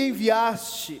 tu me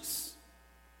enviastes,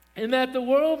 and that the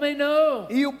world may know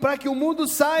e para que o mundo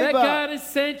that saiba God has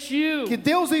sent you, que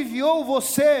Deus enviou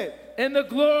você and the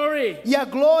glory e a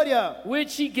glória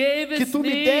which He gave que us tu me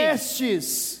me,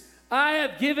 destes, I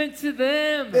have given to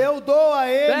them. eu dou a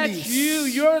That's you,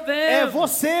 eles. you're them. É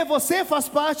você faz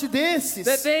parte desses,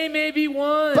 That they may be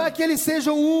one, para que eles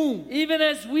sejam um, even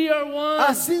as we are one.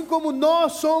 assim como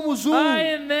nós somos um.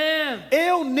 I in them,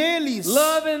 Eu neles,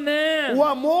 love in them, o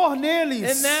amor and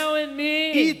neles, now in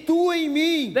e me, tu em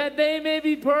mim, that they may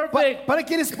be perfect, para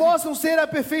que eles possam ser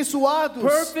aperfeiçoados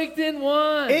perfect in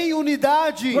one, em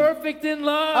unidade, perfect in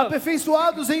love,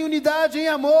 aperfeiçoados em unidade, em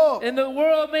amor, and the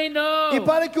world may know e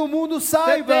para que o mundo that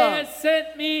saiba they have sent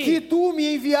que me tu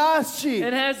me enviaste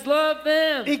and has loved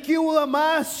them e que o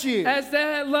amaste, as they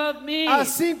have loved me.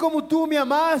 assim como tu me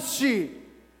amaste.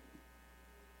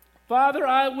 Father,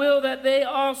 I will that they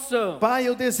also, Pai,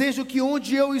 eu desejo que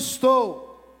onde eu estou,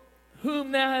 whom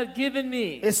thou hast given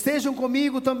me, estejam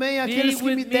comigo também be aqueles que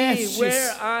me with me where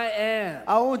destes, I am.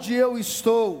 aonde eu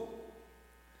estou,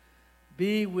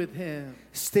 Be with him.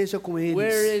 esteja com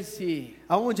Where eles. is he?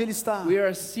 Aonde ele está? We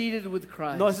are seated with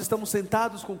Christ. Nós estamos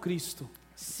sentados com Cristo.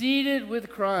 Seated with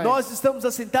Christ. Nós estamos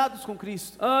assentados com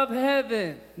Cristo Of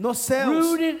heaven. nos céus,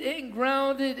 Rooted and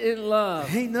grounded in love.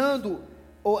 reinando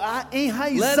ou Let us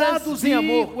enraizados em be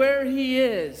amor. where he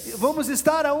is. Vamos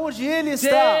estar aonde ele está.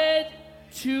 Dead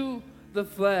to the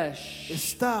flesh.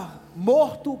 Está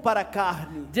morto para a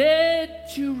carne, Dead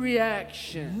to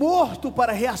reaction. morto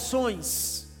para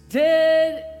reações,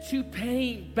 Dead to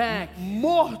paying back.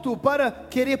 morto para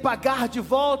querer pagar de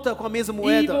volta com a mesma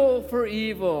moeda. Evil for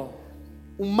evil.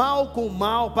 O mal com o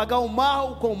mal, pagar o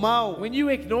mal com o mal. When you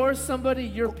ignore somebody,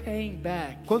 you're paying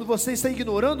back. Quando você está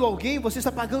ignorando alguém, você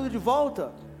está pagando de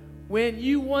volta. When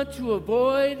you want to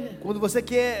avoid Quando você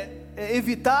quer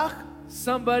evitar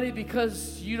somebody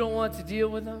because you don't want to deal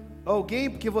with them, alguém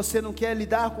porque você não quer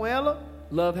lidar com ela,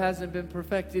 love hasn't been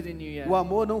perfected in you yet. o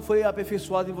amor não foi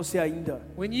aperfeiçoado em você ainda.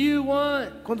 When you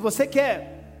want Quando você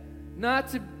quer, not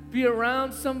to be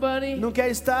around somebody, não quer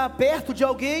estar perto de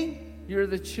alguém, you're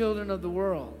the children of the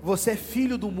world. você é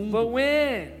filho do But mundo.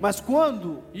 when Mas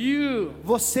quando you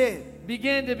você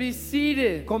begin to be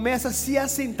seated começa a se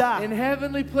assentar in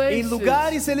heavenly em places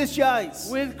lugares celestiais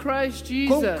with Christ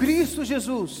com Jesus, Cristo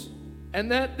Jesus, and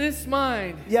that this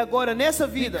mind e agora nessa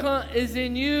vida is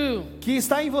in you, que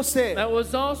está em você, that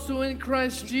was also in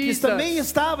Christ que Jesus, também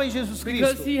estava em Jesus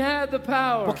because Cristo, he had the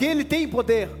power. porque Ele tem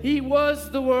poder, He was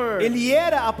the Word, Ele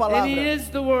era a and palavra, he is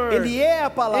the Word Ele é a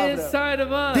palavra inside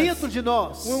of us. dentro de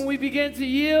nós. When we begin to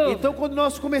yield Então quando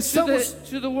nós começamos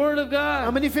to the Word of a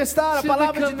God, manifestar a to the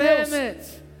palavra de Deus, commandment,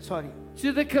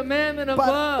 to the commandment of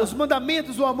para os love,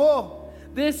 mandamentos do amor,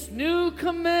 this new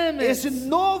commandment esse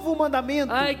novo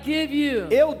mandamento I give you,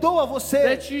 eu dou a você,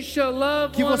 that you shall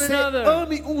love que one você another,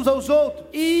 ame uns aos outros,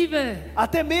 even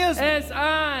até mesmo as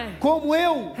I como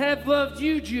eu have loved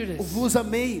you, Judas. vos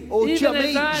amei, ou te Even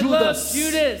amei, as I Judas, loved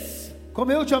Judas.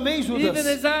 como eu te amei, Even Judas,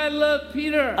 as I loved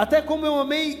Peter. até como eu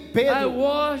amei I Pedro,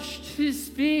 washed his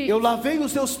feet. eu lavei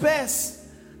os seus pés,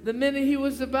 The minute he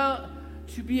was about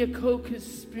to be a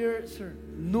co-conspirator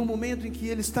no momento em que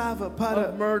ele estava para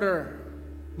of murder,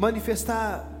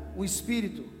 manifestar o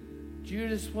espírito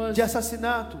Judas was de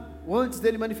assassinato, ou antes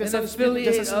dele an manifestar o espírito de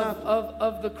affiliate assassinato,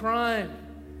 of the crime.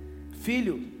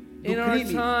 filho do In our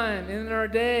crime. time, in our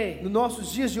day, Nos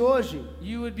nossos dias de hoje,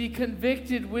 you would be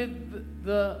convicted with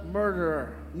the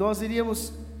murderer.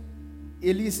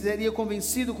 ele seria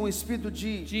convencido com o espírito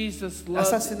de Jesus loved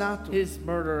assassinato, his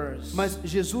murderers. mas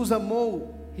Jesus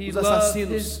amou He os loved his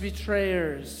assassinos,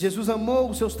 betrayers. Jesus amou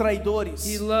os seus traidores,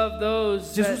 He loved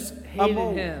those Jesus that hated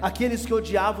amou him. aqueles que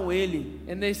odiavam ele,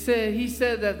 And he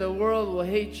said that the world will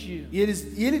hate you. e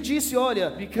ele disse, olha,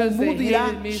 Because o mundo they irá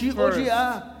hated me te first.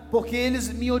 odiar, porque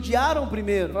eles me odiaram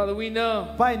primeiro. Father, we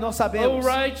know, Pai, nós O sabemos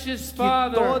righteous que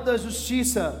Father, toda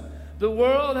justiça, the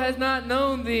world has not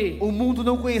known thee, o mundo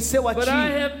não conheceu a but ti, I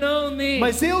have known thee,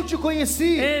 mas eu te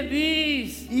conheci, and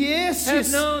these e have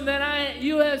estes known that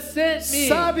you have sent me,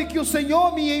 sabe que o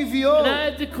Senhor me enviou, and I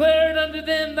have declared unto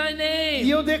them thy e name,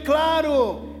 eu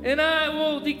declaro, and I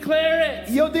will declare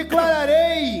it, e eu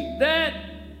declararei that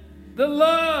the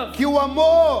love que o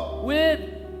amor with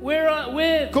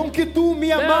com que tu me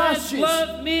that amastes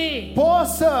loved me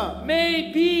possa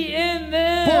may be in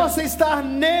them, estar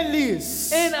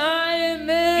neles, and I in e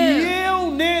them, eu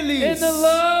in neles, the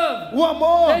love o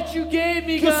amor that you gave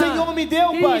me, que o God. Senhor me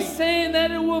deu, Pai, He's saying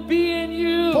that it will be in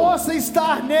you. possa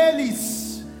estar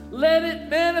neles, Let it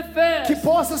manifest. que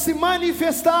possa se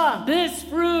manifestar This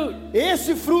fruit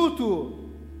esse fruto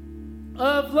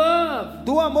of love.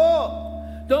 do amor.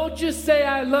 Don't just say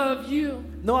I love you,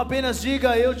 Não apenas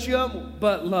diga eu te amo,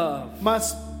 but love.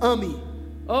 mas ame.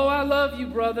 Oh, I love you,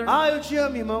 brother. Ah, eu te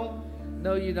amo, irmão.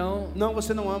 No, you don't. Não,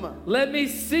 você não ama. Let me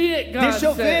see it, God Deixa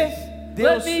eu says. ver.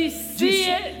 Deus Let me see disse.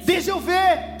 it. Deixa eu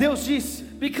ver. Deus disse.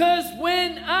 Because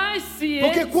when I see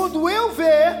Porque it, quando eu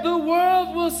ver, the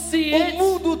world will see o it,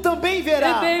 mundo também and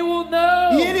verá. they will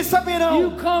know E eles saberão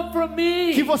you come from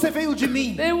me. que você veio de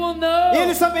mim. They will know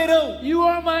Eles saberão you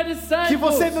are my que disciples.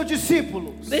 você é meu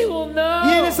discípulo. They will know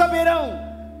E eles saberão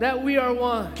that we are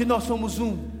one. que nós somos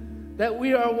um. That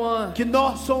we are one. Que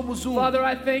nós somos um. Father,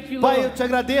 I thank you, Pai, eu Lord, te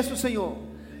agradeço, Senhor,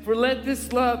 for let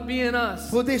this love be in us.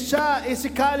 por deixar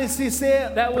esse cálice ser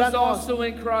That para was nós. also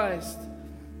in Christ.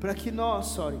 Para que nós,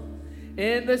 sorry.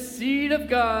 And the seed of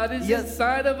God is E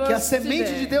inside of que a us semente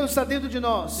today. de Deus está dentro de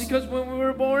nós. Because when we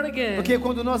were born again, Porque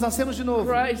quando nós nascemos de novo,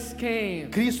 Christ came,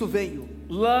 Cristo veio,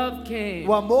 love came,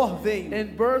 o amor veio,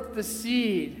 and birthed the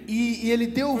seed. e Ele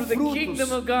deu For the frutos,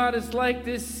 kingdom of God is like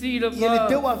this seed of e Ele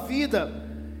deu love. a vida,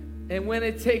 And when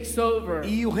it takes over,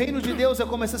 e o reino de Deus é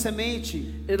como essa semente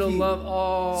it'll que love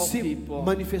all se people,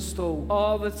 manifestou.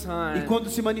 all the E time. quando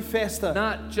se manifesta,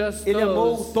 Not just Ele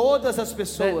amou those todas as that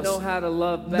pessoas, know how to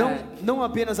love não, back. não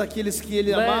apenas aqueles que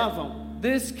Ele amavam. Let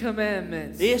this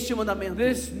commandment, Este mandamento,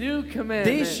 this new commandment,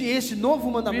 deixe este novo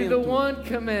be the mandamento one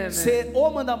commandment ser o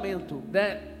mandamento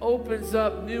that opens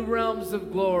up new realms of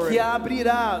glory, que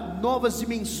abrirá novas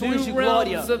dimensões de new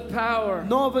glória, realms of power,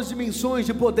 novas dimensões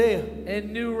de poder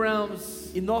and new realms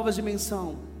e novas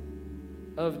dimensões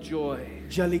of joy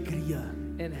de alegria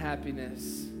and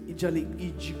happiness. e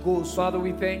de gozo. Father,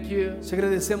 we thank you. Te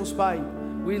agradecemos, Pai.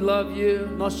 We love you.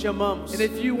 Nós te amamos. And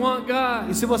if you want God,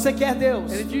 E se você quer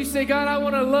Deus, and if you say, God, I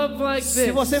want to love like se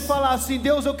this, você falar assim,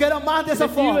 Deus, eu quero amar and dessa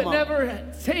if you had forma. never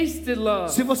tasted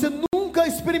love, Se você nunca and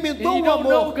experimentou you o don't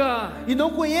know amor God, e não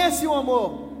conhece o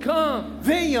amor, come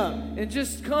Venha, and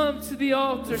just come to the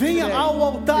altar venha today. ao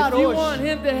altar If you want hoje.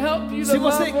 Him to help you Se to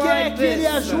você love quer like que Ele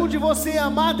this, ajude você a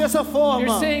amar dessa you're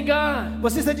forma, saying, God,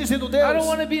 você está dizendo: I don't Deus,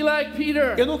 want to be like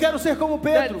Peter eu não quero ser como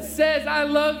Pedro, that says, I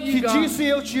love you, que God. disse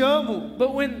eu te amo,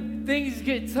 But when things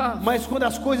get tough, mas quando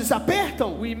as coisas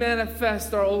apertam, we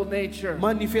manifest our old nature.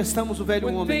 manifestamos o velho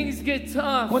When homem. things get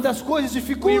tough, Quando as coisas we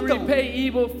dificultam, repay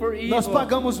evil for nós evil.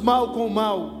 pagamos mal com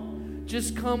mal.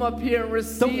 Just come up here and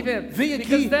Então, receive Him, vem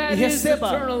because aqui that e is receba,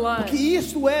 eternal porque life.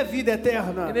 isso é vida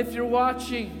eterna. And if you're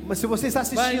watching Mas se você está by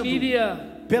assistindo media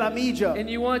pela mídia and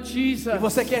you want Jesus e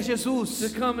você quer to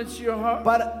Jesus come into your heart,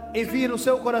 para vir no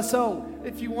seu coração,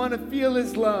 if you want to feel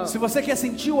His love, se você quer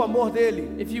sentir o amor dele,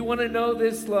 if you want to know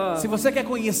this se love, você quer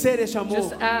conhecer este just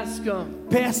amor, ask Him,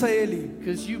 peça a Ele,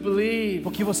 because you believe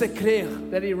porque você crê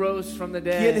that He rose from the que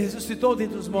Ele dead. ressuscitou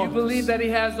dentre os You mortos. believe that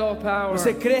He has all power.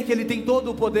 Você crê que Ele tem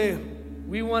todo o poder.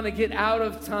 We want to get out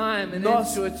of time and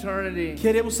Nós into eternity.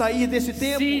 Queremos sair desse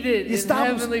tempo Seated e in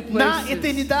estarmos heavenly na places.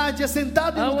 eternidade,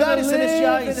 assentados I em want lugares to live in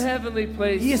celestiais. heavenly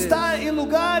places. E estar em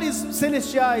lugares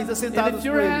celestiais, And assentados if com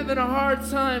you're Ele. having a hard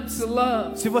time to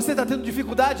love, Se você está tendo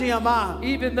dificuldade em amar,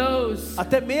 even those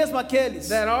até mesmo aqueles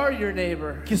that are your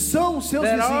neighbor, que são os seus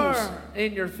that vizinhos, are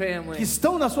in your family, que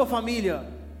estão na sua família,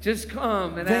 just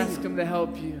come and Venha. ask Him to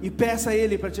help you. e peça a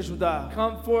Ele para te ajudar.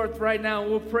 Come forth right now.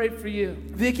 We'll pray for you.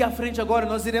 Vem aqui à frente agora,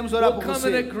 nós iremos orar We'll por come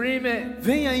in você. agreement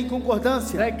Venha em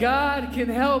concordância, that God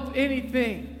can help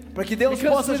anything. para que Deus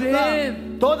Because possa with ajudar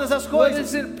Him, todas as What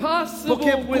is coisas, impossible porque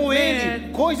with com Ele,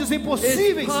 man coisas is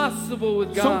impossíveis possible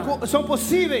with são, God. são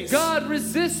possíveis. God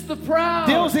resists the proud,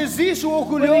 Deus resiste o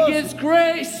but He orgulhoso gives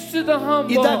grace to the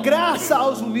e dá humble. graça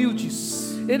aos humildes.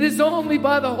 It is only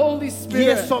by the Holy E é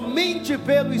Spirit somente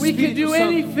pelo we can Espírito do Santo.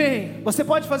 anything. Você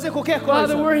pode fazer qualquer coisa,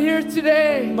 Father, we're here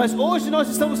today mas hoje nós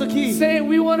estamos aqui saying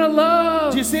we want to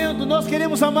love dizendo: nós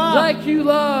queremos amar like you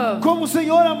love. como o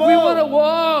Senhor amou. We want to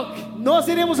walk Nós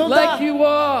iremos andar like you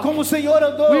walk. como o Senhor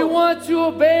andou. We want to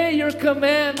obey your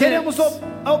commandments. Queremos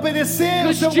obedecer o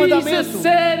Because seu Jesus mandamento.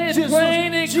 said it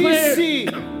plain and disse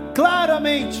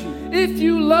claramente: If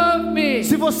you love me,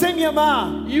 se você me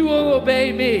amar, you will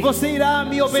obey me. você irá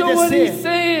me So what he's obedecer.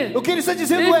 saying, O que ele está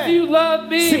dizendo if é: you love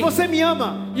se me, você me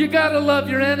ama, you gotta love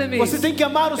your enemies. você tem que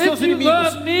amar os If seus you inimigos.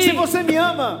 love me, Se você me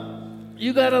ama,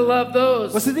 you gotta love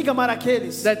those você tem que amar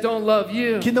aqueles that don't love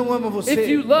you. que não amam If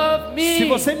you você. love Se me,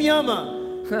 você me ama,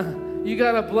 you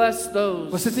gotta bless those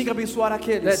você tem que abençoar that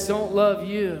aqueles don't love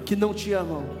you, que não te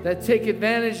amam, that take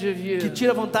advantage of que you,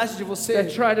 tira vantagem de você, that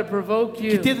try to provoke que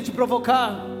you. tenta te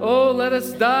provocar. Oh, let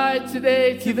us die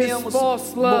today Que to this venhamos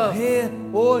false love, morrer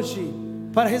hoje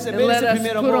para and receber let esse us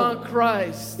primeiro put amor. on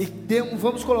Christ. E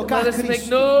vamos colocar Let us make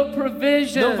Cristo. no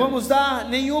provision Não vamos dar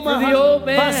nenhuma for the old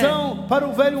man, razão para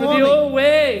o velho for the homem, old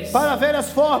ways. para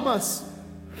velhas formas.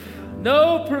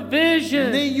 No provision.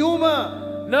 Nenhuma.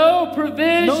 No Não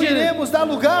provision. iremos dar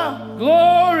lugar.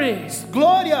 Glory.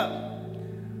 Glória.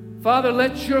 Father,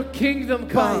 let your kingdom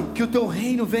Pai, come. que o teu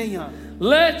reino venha.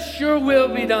 Let your will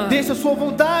be done. Deixa a sua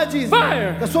vontade.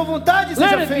 Fire. Que a sua vontade Let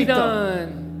seja it be feita.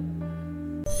 done.